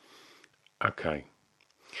 Okay.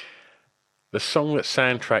 The song that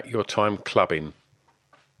soundtracked your time clubbing.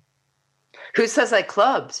 Who says I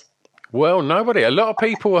clubbed? Well, nobody. A lot of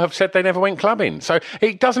people have said they never went clubbing. So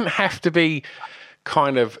it doesn't have to be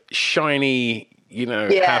kind of shiny,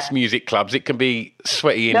 house music clubs. It can be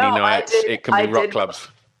sweaty indie nights. It can be rock clubs.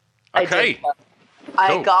 Okay. Cool.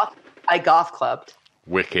 I goth clubbed.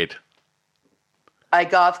 Wicked. I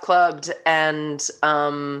goth clubbed, and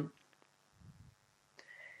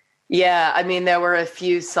there were a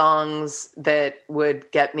few songs that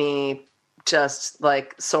would get me just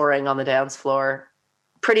like soaring on the dance floor.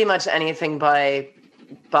 Pretty much anything by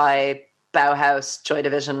Bauhaus, Joy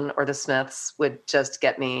Division, or the Smiths would just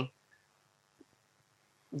get me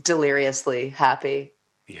deliriously happy.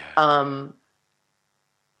 Love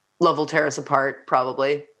Will Tear Us Apart,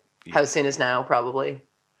 probably. How Soon Is Now, probably.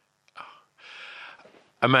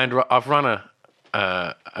 Amanda, I've run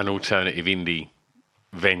an alternative indie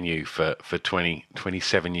venue for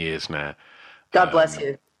 27 years now. God bless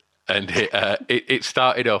you. And it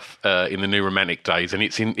started off in the New Romantic days, and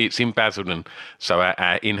it's in Basildon. So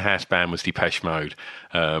our in-house band was Depeche Mode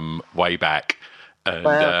way back,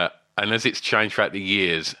 and as it's changed throughout the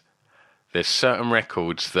years, there's certain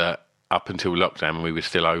records that up until lockdown, when we were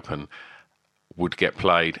still open, would get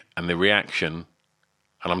played, and the reaction.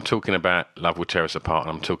 And I'm talking about Love Will Tear Us Apart,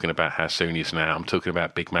 and I'm talking about How Soon Is Now. I'm talking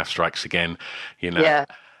about Big Mouth Strikes Again.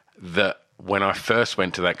 That when I first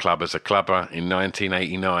went to that club as a clubber in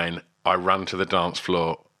 1989, I ran to the dance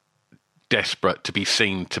floor desperate to be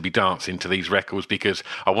seen to be dancing to these records because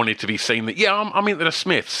I wanted to be seen that, I'm into the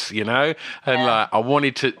Smiths, and like I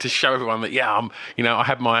wanted to show everyone that, I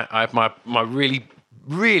had my really,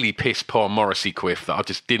 really piss poor Morrissey quiff that I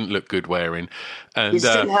just didn't look good wearing. And you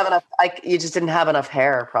just didn't have enough. You just didn't have enough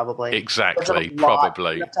hair, probably. Exactly,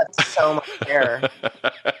 probably. You have to have so much hair.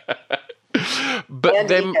 But and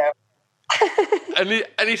then,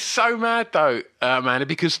 and it's so mad though, Amanda,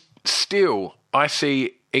 because still I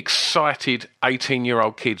see excited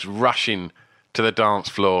 18-year-old kids rushing to the dance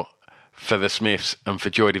floor for the Smiths and for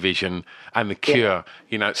Joy Division and The Cure.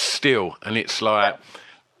 Still, and it's like.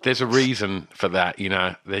 There's a reason for that,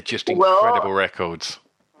 They're just incredible records.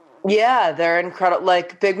 Yeah, they're incredible.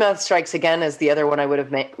 Like Big Mouth Strikes Again is the other one I would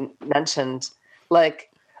have mentioned. Like,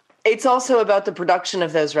 it's also about the production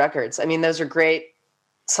of those records. I mean, those are great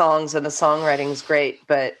songs and the songwriting's great,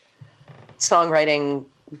 but songwriting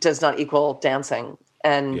does not equal dancing.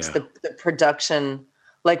 And the production,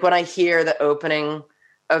 like when I hear the opening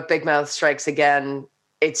of Big Mouth Strikes Again,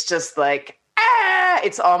 it's just like,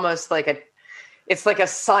 it's almost like it's like a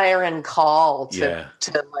siren call to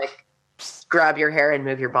like grab your hair and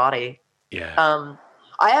move your body. Yeah.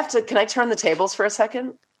 Can I turn the tables for a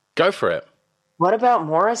second? Go for it. What about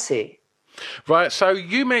Morrissey? Right. So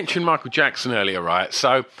you mentioned Michael Jackson earlier, right?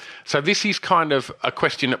 So this is kind of a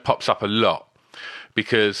question that pops up a lot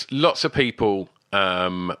because lots of people,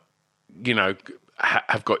 have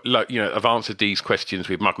got, have answered these questions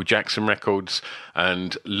with Michael Jackson records,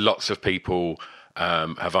 and lots of people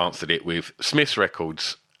have answered it with Smith's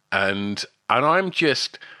records. And I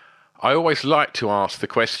always like to ask the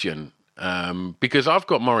question, because I've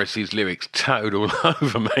got Morrissey's lyrics tattooed all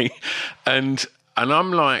over me. And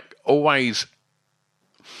I'm like, always,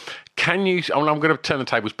 I'm going to turn the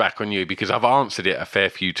tables back on you because I've answered it a fair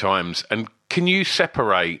few times. And can you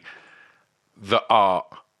separate the art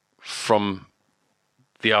from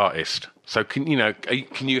the artist. So can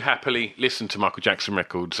you happily listen to Michael Jackson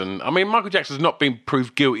records? And I mean, Michael Jackson's not been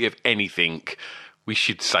proved guilty of anything. We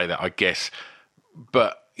should say that, I guess.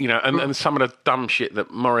 But and some of the dumb shit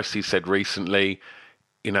that Morrissey said recently,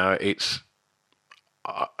 it's.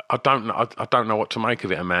 I don't know what to make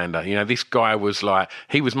of it, Amanda. This guy was like,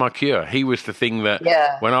 he was my cure. He was the thing that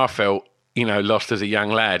when I felt, lost as a young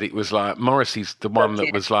lad, it was like Morrissey's the one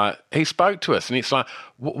that was like, he spoke to us. And it's like,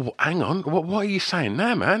 hang on, what are you saying?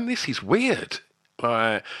 No, man, this is weird.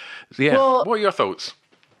 Well, what are your thoughts?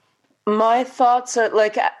 My thoughts are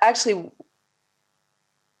like, actually,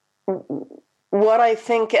 what I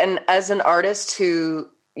think, and as an artist who,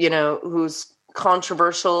 who's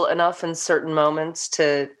controversial enough in certain moments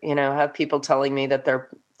to, have people telling me that they're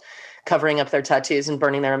covering up their tattoos and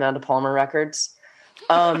burning their Amanda Palmer records,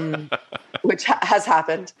 which has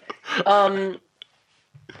happened.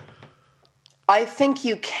 I think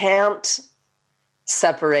you can't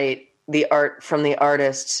separate the art from the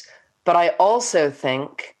artist, but I also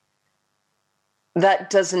think that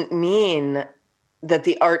doesn't mean that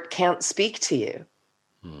the art can't speak to you.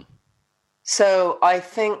 So I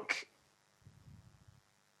think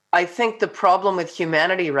the problem with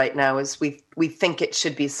humanity right now is we think it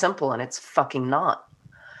should be simple, and it's fucking not.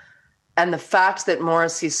 And the fact that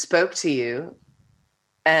Morrissey spoke to you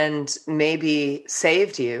and maybe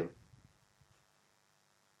saved you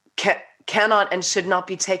cannot and should not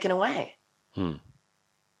be taken away.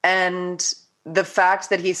 And the fact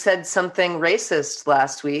that he said something racist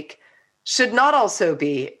last week should not also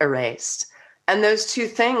be erased. And those two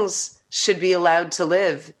things should be allowed to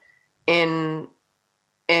live in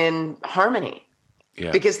harmony,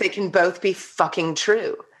 because they can both be fucking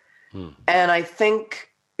true. And I think,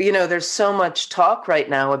 there's so much talk right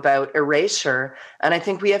now about erasure, and I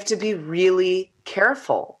think we have to be really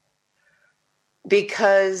careful,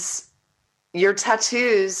 because your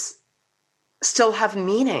tattoos still have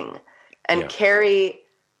meaning and carry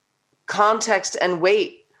context and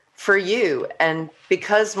weight for you. And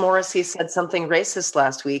because Morrissey said something racist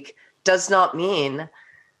last week does not mean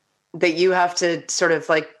that you have to sort of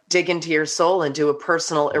like dig into your soul and do a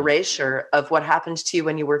personal erasure of what happened to you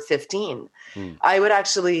when you were 15. I would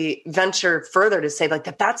actually venture further to say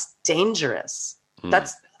like that's dangerous.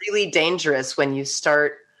 That's really dangerous when you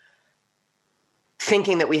start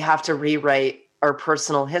thinking that we have to rewrite our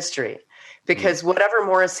personal history, because whatever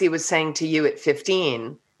Morrissey was saying to you at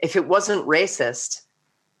 15, if it wasn't racist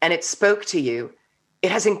and it spoke to you,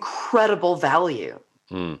 it has incredible value.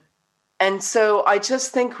 And so I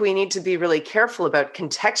just think we need to be really careful about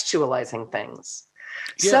contextualizing things.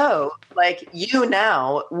 So, like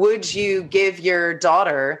now, would you give your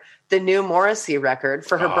daughter the new Morrissey record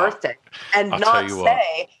for her birthday and not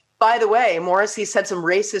say, by the way, Morrissey said some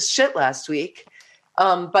racist shit last week,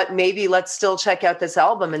 but maybe let's still check out this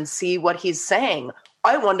album and see what he's saying.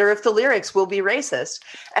 I wonder if the lyrics will be racist,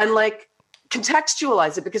 and like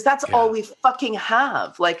contextualize it, because that's all we fucking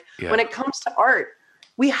have. Like when it comes to art,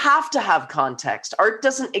 we have to have context. Art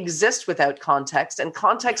doesn't exist without context, and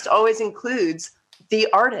context always includes the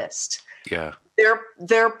artist.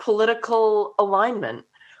 Their political alignment,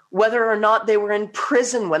 whether or not they were in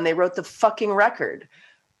prison when they wrote the fucking record,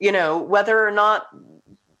 whether or not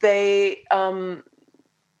they,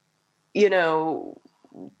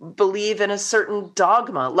 believe in a certain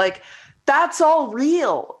dogma. Like, that's all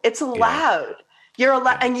real. It's allowed. You're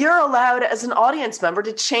allowed as an audience member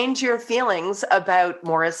to change your feelings about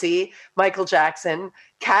Morrissey, Michael Jackson,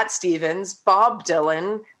 Cat Stevens, Bob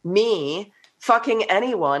Dylan, me, fucking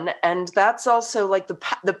anyone. And that's also like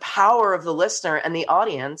the power of the listener and the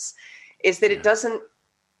audience, is that it doesn't,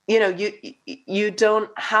 you don't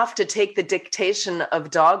have to take the dictation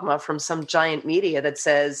of dogma from some giant media that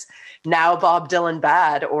says now Bob Dylan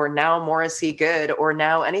bad, or now Morrissey good, or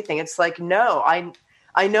now anything. It's like, no,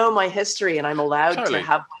 I know my history, and I'm allowed to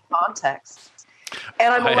have my context.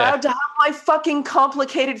 And I'm allowed to have my fucking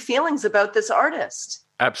complicated feelings about this artist.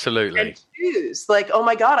 Absolutely. And choose. Like, oh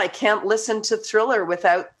my God, I can't listen to Thriller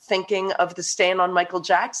without thinking of the stain on Michael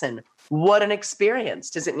Jackson. What an experience.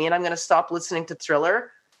 Does it mean I'm going to stop listening to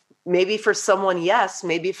Thriller? Maybe for someone, yes.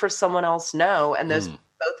 Maybe for someone else, no. And those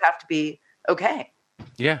both have to be okay.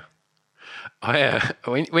 Yeah.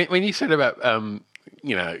 When you said about,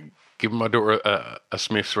 giving my daughter a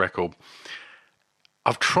Smiths record,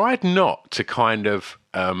 I've tried not to kind of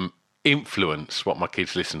influence what my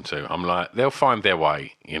kids listen to. I'm like, they'll find their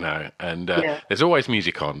way, and there's always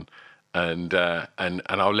music on, and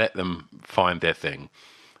I'll let them find their thing.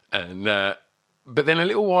 And but then a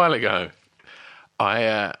little while ago,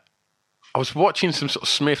 I was watching some sort of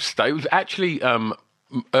Smiths. It was actually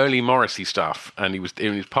early Morrissey stuff, and it was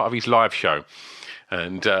part of his live show.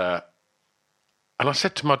 And I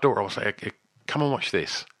said to my daughter, I was like, come and watch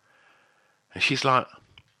this. And she's like,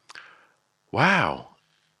 wow.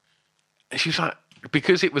 And she's like,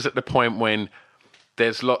 because it was at the point when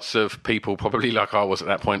there's lots of people, probably like I was at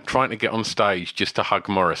that point, trying to get on stage just to hug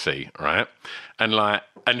Morrissey, right?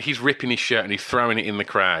 And he's ripping his shirt and he's throwing it in the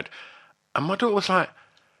crowd. And my daughter was like,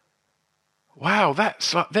 wow,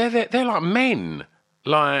 that's like, they're like men.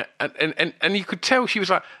 Like, and you could tell she was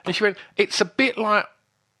like, and she went, it's a bit like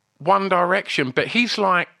One Direction, but he's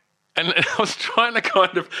like, and I was trying to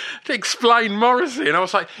kind of to explain Morrissey, and I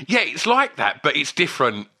was like, yeah, it's like that, but it's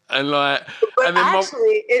different. And like, but and then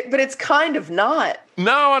actually, but it's kind of not.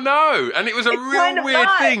 No, I know, and it was a real weird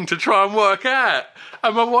thing to try and work out.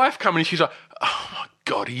 And my wife came in, and she's like, "Oh my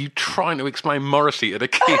God, are you trying to explain Morrissey to the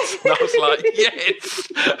kids?" And I was like, "Yes."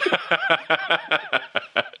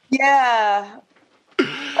 Yeah.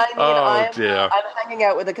 I mean, dear. I'm hanging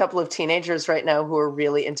out with a couple of teenagers right now who are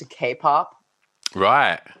really into K-pop.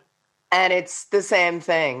 Right. And it's the same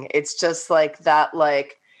thing. It's just like that,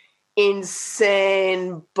 like,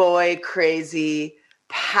 insane, boy crazy,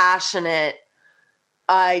 passionate.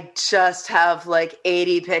 I just have like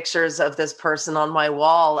 80 pictures of this person on my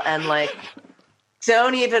wall and like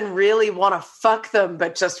don't even really want to fuck them,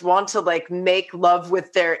 but just want to like make love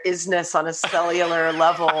with their isness on a cellular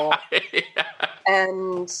level. Yeah.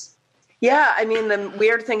 And yeah, I mean, the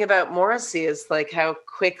weird thing about Morrissey is like how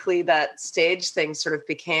quickly that stage thing sort of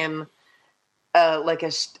became like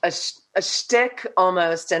a shtick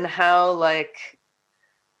almost, and how like,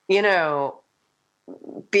 you know,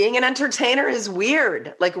 being an entertainer is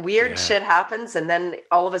weird. Like weird shit happens, and then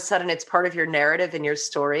all of a sudden it's part of your narrative and your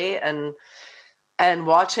story. And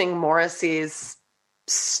watching Morrissey's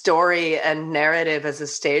story and narrative as a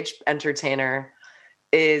stage entertainer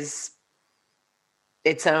is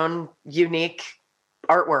its own unique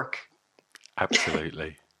artwork.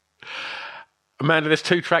 Absolutely. Amanda, there's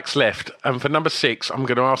 2 tracks left. And for number 6, I'm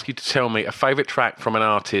going to ask you to tell me a favourite track from an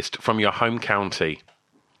artist from your home county.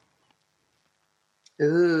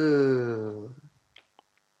 Ooh.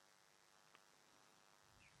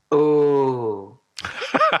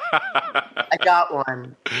 I got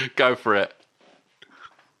one. Go for it.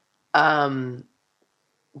 Behind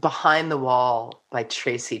the Wall by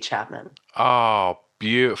Tracy Chapman. Oh,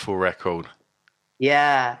 beautiful record.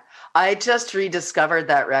 Yeah. I just rediscovered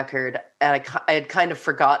that record, and I had kind of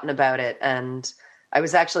forgotten about it. And I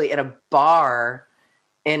was actually at a bar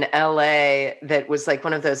in LA that was like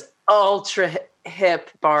one of those ultra hip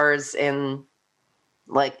bars in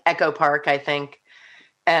like Echo Park, I think.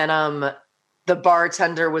 And the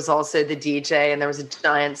bartender was also the DJ, and there was a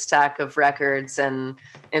giant stack of records. And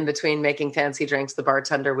in between making fancy drinks, the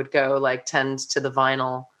bartender would go like tend to the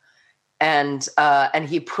vinyl, and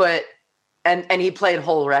he put. And he played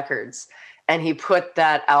whole records, and he put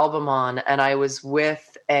that album on, and I was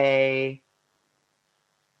with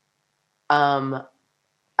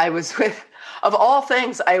of all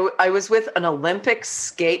things, I was with an Olympic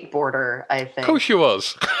skateboarder, I think. Of course you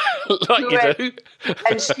was. Like you do.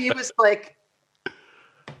 And she was like,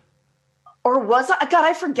 or was I? God,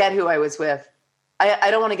 I forget who I was with. I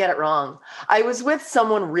don't want to get it wrong. I was with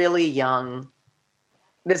someone really young.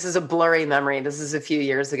 This is a blurry memory. This is a few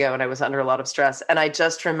years ago, and I was under a lot of stress. And I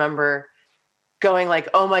just remember going like,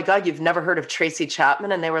 oh my God, you've never heard of Tracy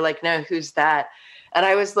Chapman? And they were like, no, who's that? And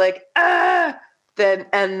I was like, and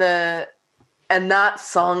that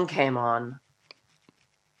song came on.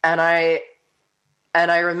 And I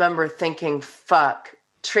remember thinking, fuck,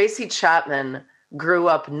 Tracy Chapman grew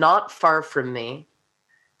up not far from me,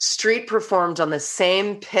 street performed on the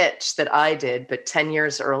same pitch that I did, but 10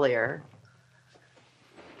 years earlier.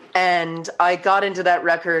 And I got into that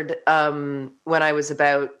record when I was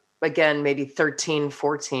about, again, maybe 13,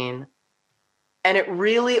 14. And it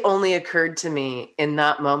really only occurred to me in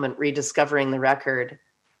that moment, rediscovering the record,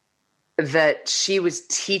 that she was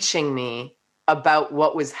teaching me about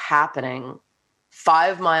what was happening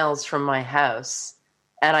 5 miles from my house.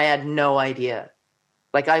 And I had no idea.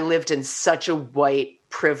 Like, I lived in such a white,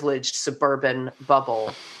 privileged suburban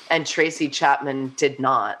bubble, and Tracy Chapman did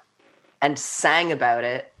not, and sang about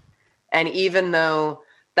it. And even though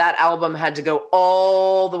that album had to go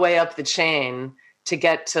all the way up the chain to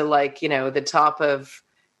get to, like, you know, the top of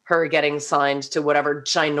her getting signed to whatever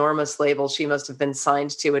ginormous label she must have been signed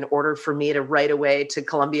to in order for me to write away to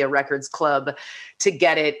Columbia Records Club to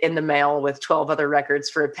get it in the mail with 12 other records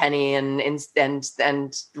for a penny and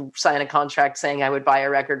sign a contract saying I would buy a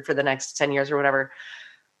record for the next 10 years or whatever.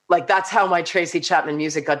 Like, that's how my Tracy Chapman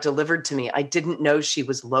music got delivered to me. I didn't know she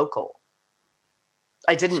was local.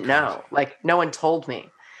 I didn't know. Like, no one told me.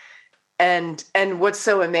 And what's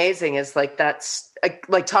so amazing is like, that's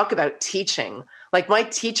like, talk about teaching. Like, my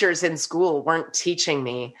teachers in school weren't teaching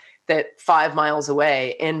me that 5 miles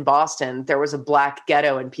away in Boston, there was a black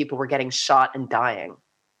ghetto and people were getting shot and dying.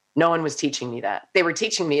 No one was teaching me that. They were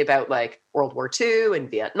teaching me about like World War II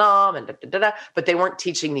and Vietnam and but they weren't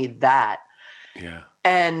teaching me that. Yeah.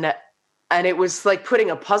 And it was like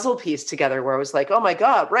putting a puzzle piece together where I was like, oh my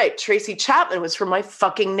God, right. Tracy Chapman was from my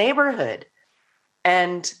fucking neighborhood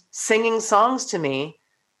and singing songs to me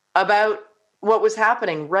about what was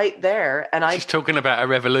happening right there. And she's talking about a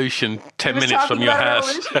revolution 10 minutes from your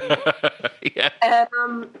house. Yeah.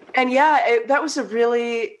 And yeah, that was a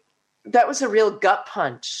real gut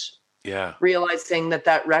punch. Yeah. Realizing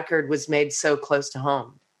that record was made so close to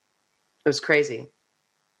home. It was crazy.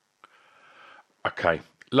 Okay.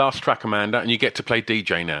 Last track, Amanda, and you get to play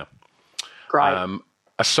DJ now. Great.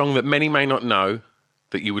 A song that many may not know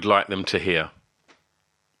that you would like them to hear.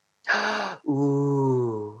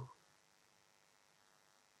 Ooh.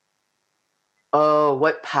 Oh,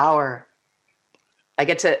 what power. I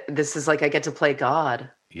get to play God.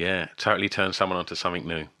 Yeah, totally turn someone onto something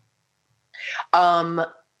new.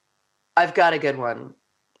 I've got a good one.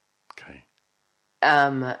 Okay.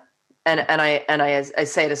 And I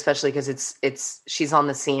say it especially because she's on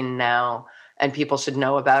the scene now and people should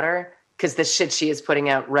know about her because the shit she is putting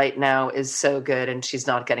out right now is so good and she's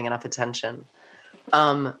not getting enough attention.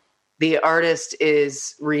 The artist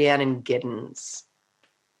is Rhiannon Giddens.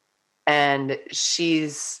 And she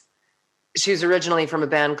was originally from a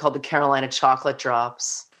band called the Carolina Chocolate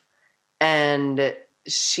Drops. And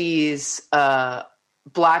she's a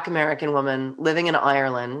Black American woman living in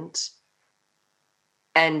Ireland.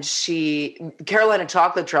 And Carolina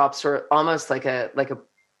Chocolate Drops were almost like a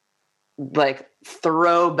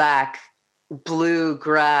throwback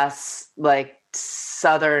bluegrass, like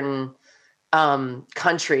Southern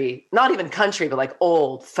country, not even country, but like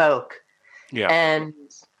old folk. Yeah. And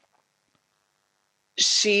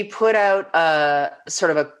she put out a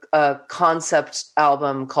sort of a concept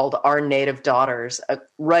album called Our Native Daughters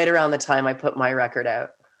right around the time I put my record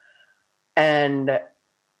out. And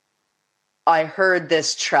I heard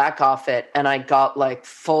this track off it and I got like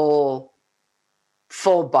full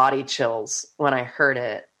body chills when I heard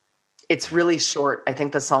it. It's really short. I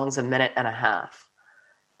think the song's 1.5 minutes.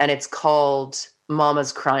 And it's called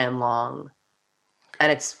Mama's Crying Long.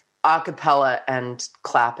 And it's a cappella and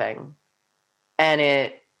clapping. And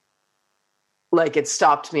it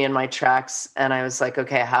stopped me in my tracks. And I was like,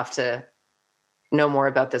 okay, I have to know more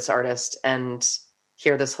about this artist and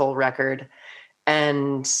hear this whole record.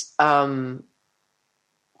 And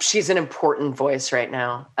she's an important voice right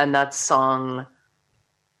now. And that song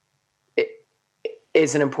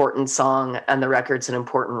is an important song. And the record's an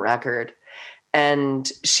important record. And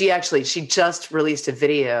she just released a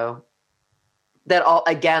video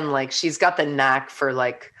that she's got the knack for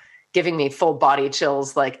like giving me full body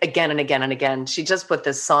chills, like again and again and again. She just put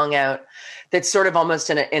this song out that's sort of almost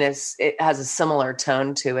it has a similar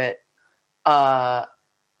tone to it.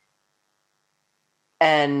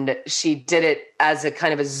 And she did it as a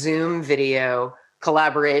kind of a Zoom video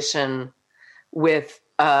collaboration with,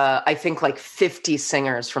 I think like 50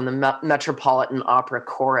 singers from the Metropolitan Opera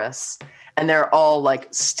Chorus. And they're all like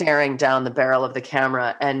staring down the barrel of the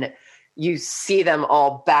camera and you see them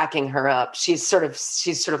all backing her up. She's sort of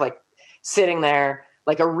like sitting there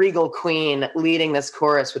like a regal queen leading this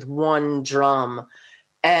chorus with one drum.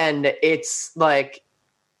 And it's like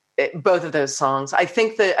both of those songs. I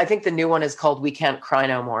think the new one is called We Can't Cry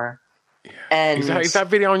No More. Yeah. And is that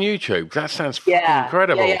video on YouTube? That sounds fucking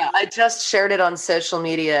incredible. Yeah. I just shared it on social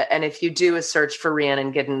media. And if you do a search for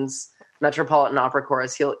Rhiannon Giddens Metropolitan Opera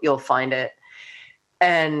Chorus, you'll find it.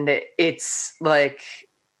 And it's like,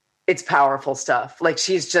 it's powerful stuff. Like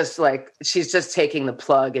she's just taking the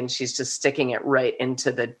plug and she's just sticking it right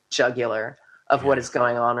into the jugular of what is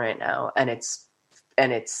going on right now. And it's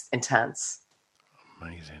intense.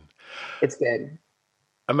 Amazing. It's good.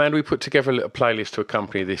 Amanda, we put together a little playlist to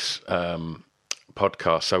accompany this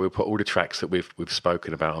podcast. So we'll put all the tracks that we've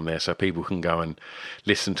spoken about on there so people can go and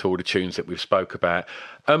listen to all the tunes that we've spoke about.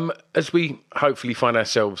 As we hopefully find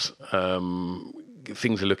ourselves,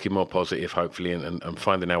 things are looking more positive, hopefully, and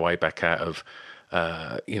finding our way back out of,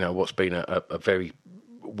 what's been a very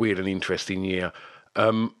weird and interesting year.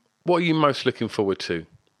 What are you most looking forward to?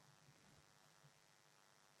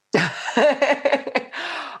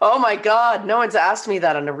 Oh my God, no one's asked me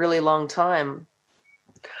that in a really long time.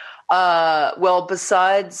 Well,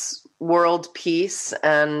 besides world peace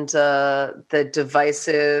and the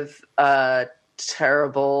divisive,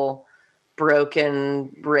 terrible broken,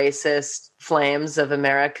 racist flames of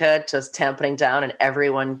America just tamping down and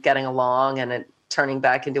everyone getting along and it turning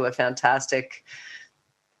back into a fantastic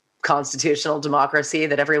constitutional democracy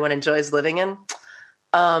that everyone enjoys living in.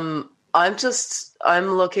 I'm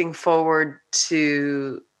looking forward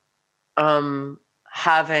to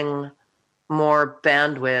having more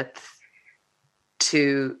bandwidth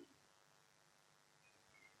to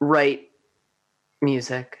write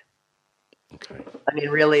music. Okay. I mean,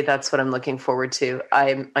 really, that's what I'm looking forward to.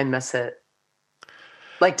 I miss it.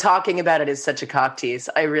 Like, talking about it is such a cock tease.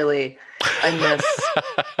 I miss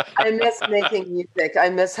making music. I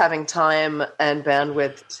miss having time and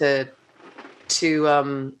bandwidth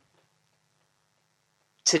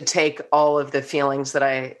to take all of the feelings that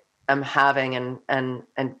I am having and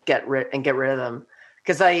get rid of them.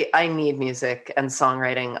 Because I need music and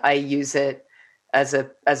songwriting. I use it as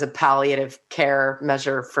a palliative care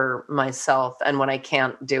measure for myself, and when I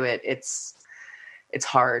can't do it, it's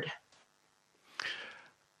hard.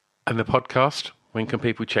 And the podcast, when can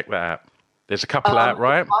people check that out? There's a couple out,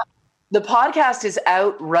 right? The podcast is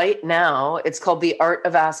out right now. It's called The Art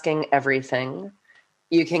of Asking Everything.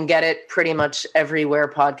 You can get it pretty much everywhere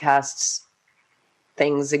podcasts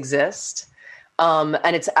things exist.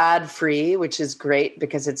 And it's ad-free, which is great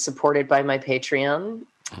because it's supported by my Patreon.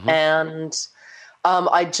 Mm-hmm. And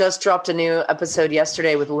I just dropped a new episode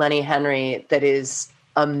yesterday with Lenny Henry that is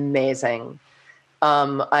amazing.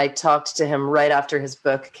 I talked to him right after his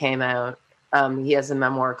book came out. He has a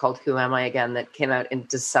memoir called Who Am I Again that came out in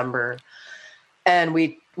December. And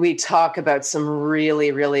we talk about some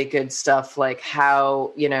really, really good stuff, like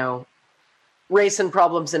how, race and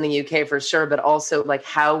problems in the UK for sure, but also like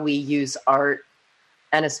how we use art,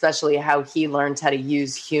 and especially how he learned how to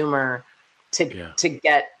use humor to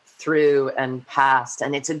get through and past.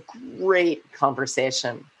 And it's a great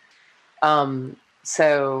conversation.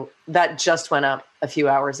 So that just went up a few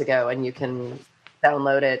hours ago, and you can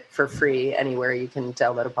download it for free anywhere you can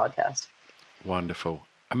download a podcast. Wonderful.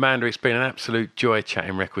 Amanda, it's been an absolute joy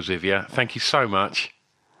chatting records with you. Thank you so much.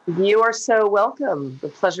 You are so welcome. The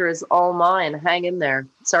pleasure is all mine. Hang in there.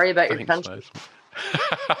 Sorry about your country.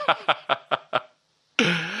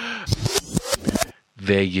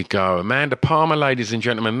 There you go. Amanda Palmer, ladies and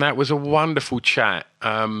gentlemen. That was a wonderful chat.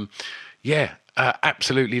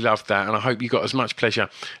 Absolutely loved that. And I hope you got as much pleasure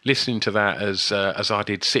listening to that as I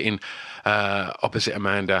did sitting opposite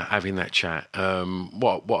Amanda having that chat.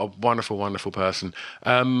 What a wonderful, wonderful person.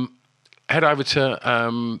 Head over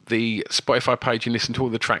to the Spotify page and listen to all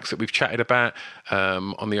the tracks that we've chatted about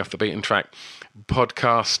on the Off the Beaten Track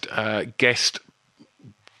podcast guest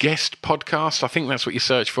podcast. I think that's what you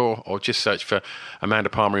search for, or just search for Amanda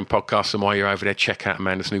Palmer in podcasts. And while you're over there, check out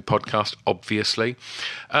Amanda's new podcast, obviously.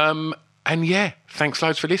 And yeah, thanks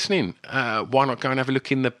loads for listening. Why not go and have a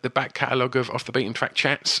look in the back catalogue of Off the Beaten Track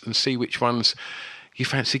chats and see which ones you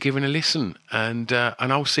fancy giving a listen. And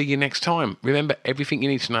I'll see you next time. Remember, everything you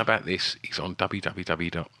need to know about this is on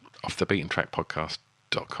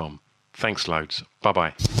www.offthebeatentrackpodcast.com. Thanks loads.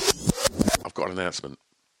 Bye-bye. I've got an announcement.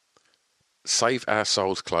 Save Our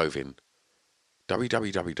Souls Clothing.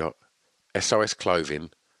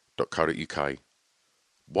 www.sosclothing.co.uk.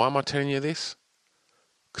 Why am I telling you this?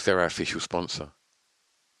 Because they're our official sponsor.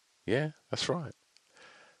 Yeah, that's right.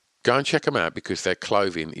 Go and check them out because their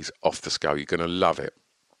clothing is off the scale. You're going to love it.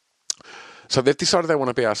 So they've decided they want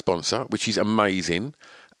to be our sponsor, which is amazing.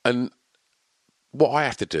 And what I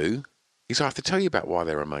have to do is I have to tell you about why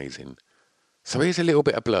they're amazing. So here's a little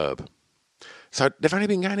bit of blurb. So they've only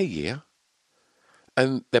been going a year.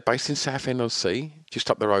 And they're based in Southend-on-Sea, just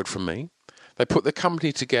up the road from me. They put the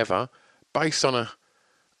company together based on a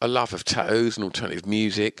love of tattoos and alternative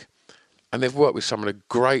music. And they've worked with some of the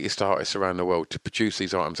greatest artists around the world to produce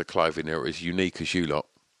these items of clothing that are as unique as you lot.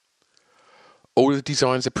 All of the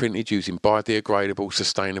designs are printed using biodegradable,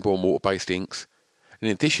 sustainable and water-based inks. In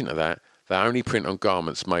addition to that, they only print on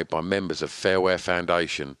garments made by members of Fairwear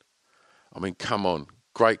Foundation. I mean, come on,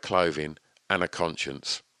 great clothing and a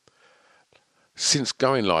conscience. Since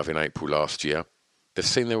going live in April last year, they've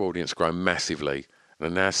seen their audience grow massively and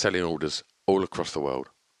are now selling orders all across the world.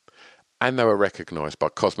 And they were recognised by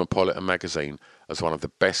Cosmopolitan magazine as one of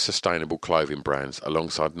the best sustainable clothing brands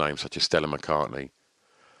alongside names such as Stella McCartney.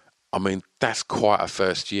 I mean, that's quite a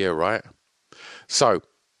first year, right? So,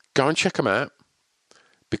 go and check them out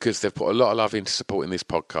because they've put a lot of love into supporting this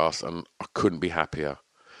podcast and I couldn't be happier.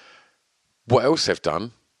 What else they've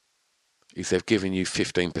done is they've given you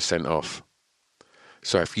 15% off.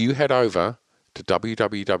 So if you head over to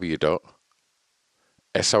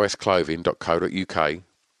www.sosclothing.co.uk,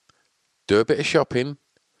 do a bit of shopping,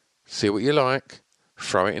 see what you like,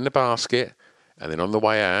 throw it in the basket, and then on the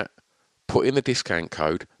way out, Put in the discount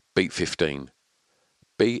code BEAT15,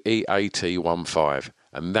 BEAT15,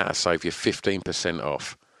 and that'll save you 15%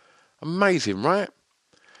 off. Amazing, right?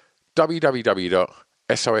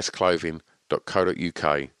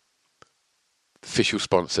 www.sosclothing.co.uk, official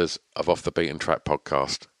sponsors of Off the Beaten Track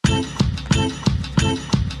podcast.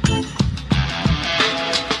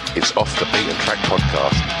 It's Off the Beaten Track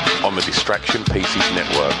podcast on the Distraction Pieces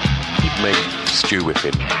Network with me, Stu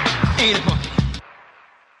Whiffen.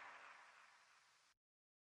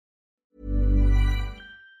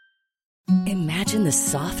 Imagine the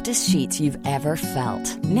softest sheets you've ever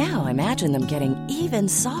felt. Now imagine them getting even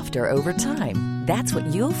softer over time. That's what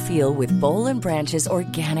you'll feel with Boll & Branch's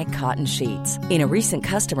organic cotton sheets. In a recent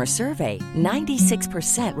customer survey,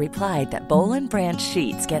 96% replied that Boll & Branch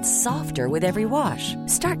sheets get softer with every wash.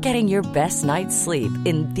 Start getting your best night's sleep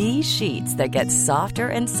in these sheets that get softer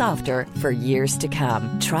and softer for years to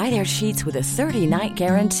come. Try their sheets with a 30-night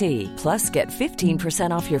guarantee. Plus, get 15%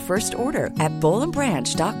 off your first order at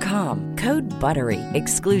bollandbranch.com. Code BUTTERY.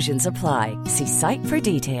 Exclusions apply. See site for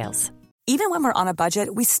details. Even when we're on a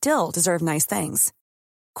budget, we still deserve nice things.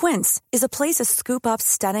 Quince is a place to scoop up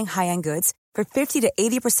stunning high-end goods for 50 to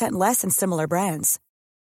 80% less than similar brands.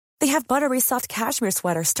 They have buttery soft cashmere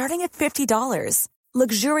sweaters starting at $50,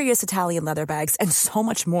 luxurious Italian leather bags, and so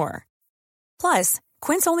much more. Plus,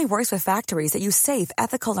 Quince only works with factories that use safe,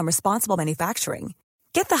 ethical, and responsible manufacturing.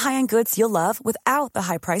 Get the high-end goods you'll love without the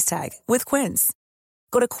high price tag with Quince.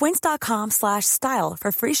 Go to quince.com/style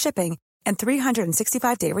for free shipping and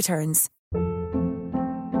 365-day returns.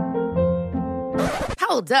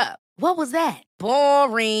 Hold up. What was that?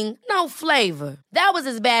 Boring. No flavor. That was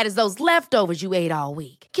as bad as those leftovers you ate all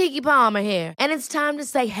week. Keke Palmer here, and it's time to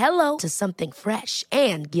say hello to something fresh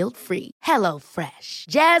and guilt-free. Hello Fresh.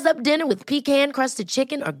 Jazz up dinner with pecan-crusted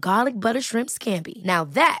chicken or garlic butter shrimp scampi. Now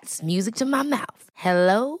that's music to my mouth.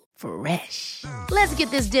 Hello Fresh. Let's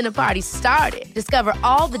get this dinner party started. Discover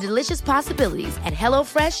all the delicious possibilities at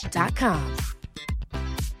HelloFresh.com.